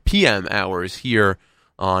 1 p.m. hours here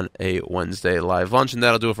on a Wednesday Live Lunch. And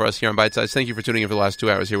that'll do it for us here on Bite Size. Thank you for tuning in for the last 2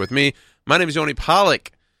 hours here with me. My name is Yoni Pollak.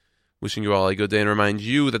 Wishing you all a good day and remind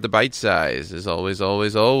you that the Bite Size is always,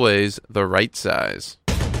 always, always the right size.